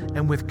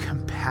and with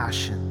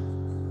compassion.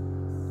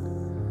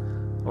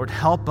 Lord,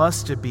 help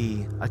us to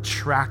be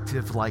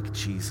attractive like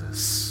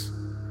Jesus.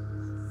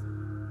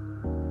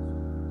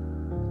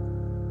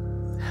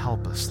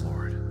 Help us,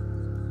 Lord.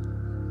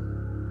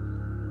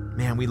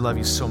 Man, we love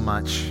you so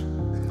much.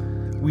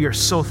 We are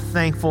so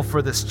thankful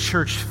for this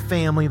church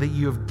family that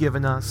you have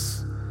given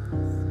us.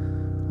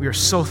 We are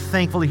so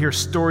thankful to hear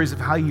stories of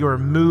how you are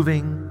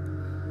moving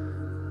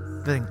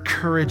that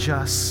encourage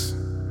us.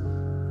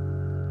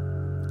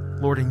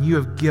 Lord, and you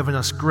have given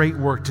us great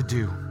work to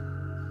do.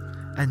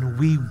 And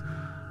we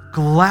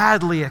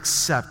gladly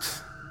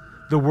accept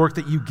the work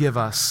that you give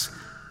us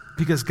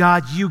because,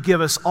 God, you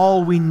give us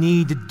all we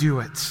need to do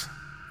it.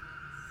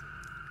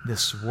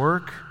 This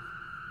work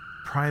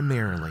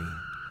primarily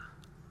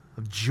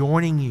of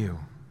joining you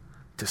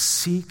to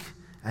seek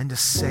and to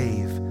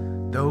save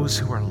those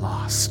who are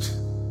lost.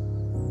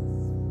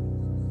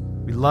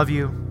 We love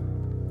you,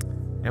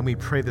 and we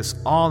pray this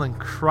all in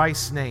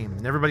Christ's name.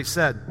 And everybody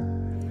said,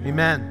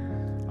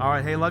 amen. All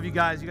right, hey, love you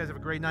guys. You guys have a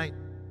great night.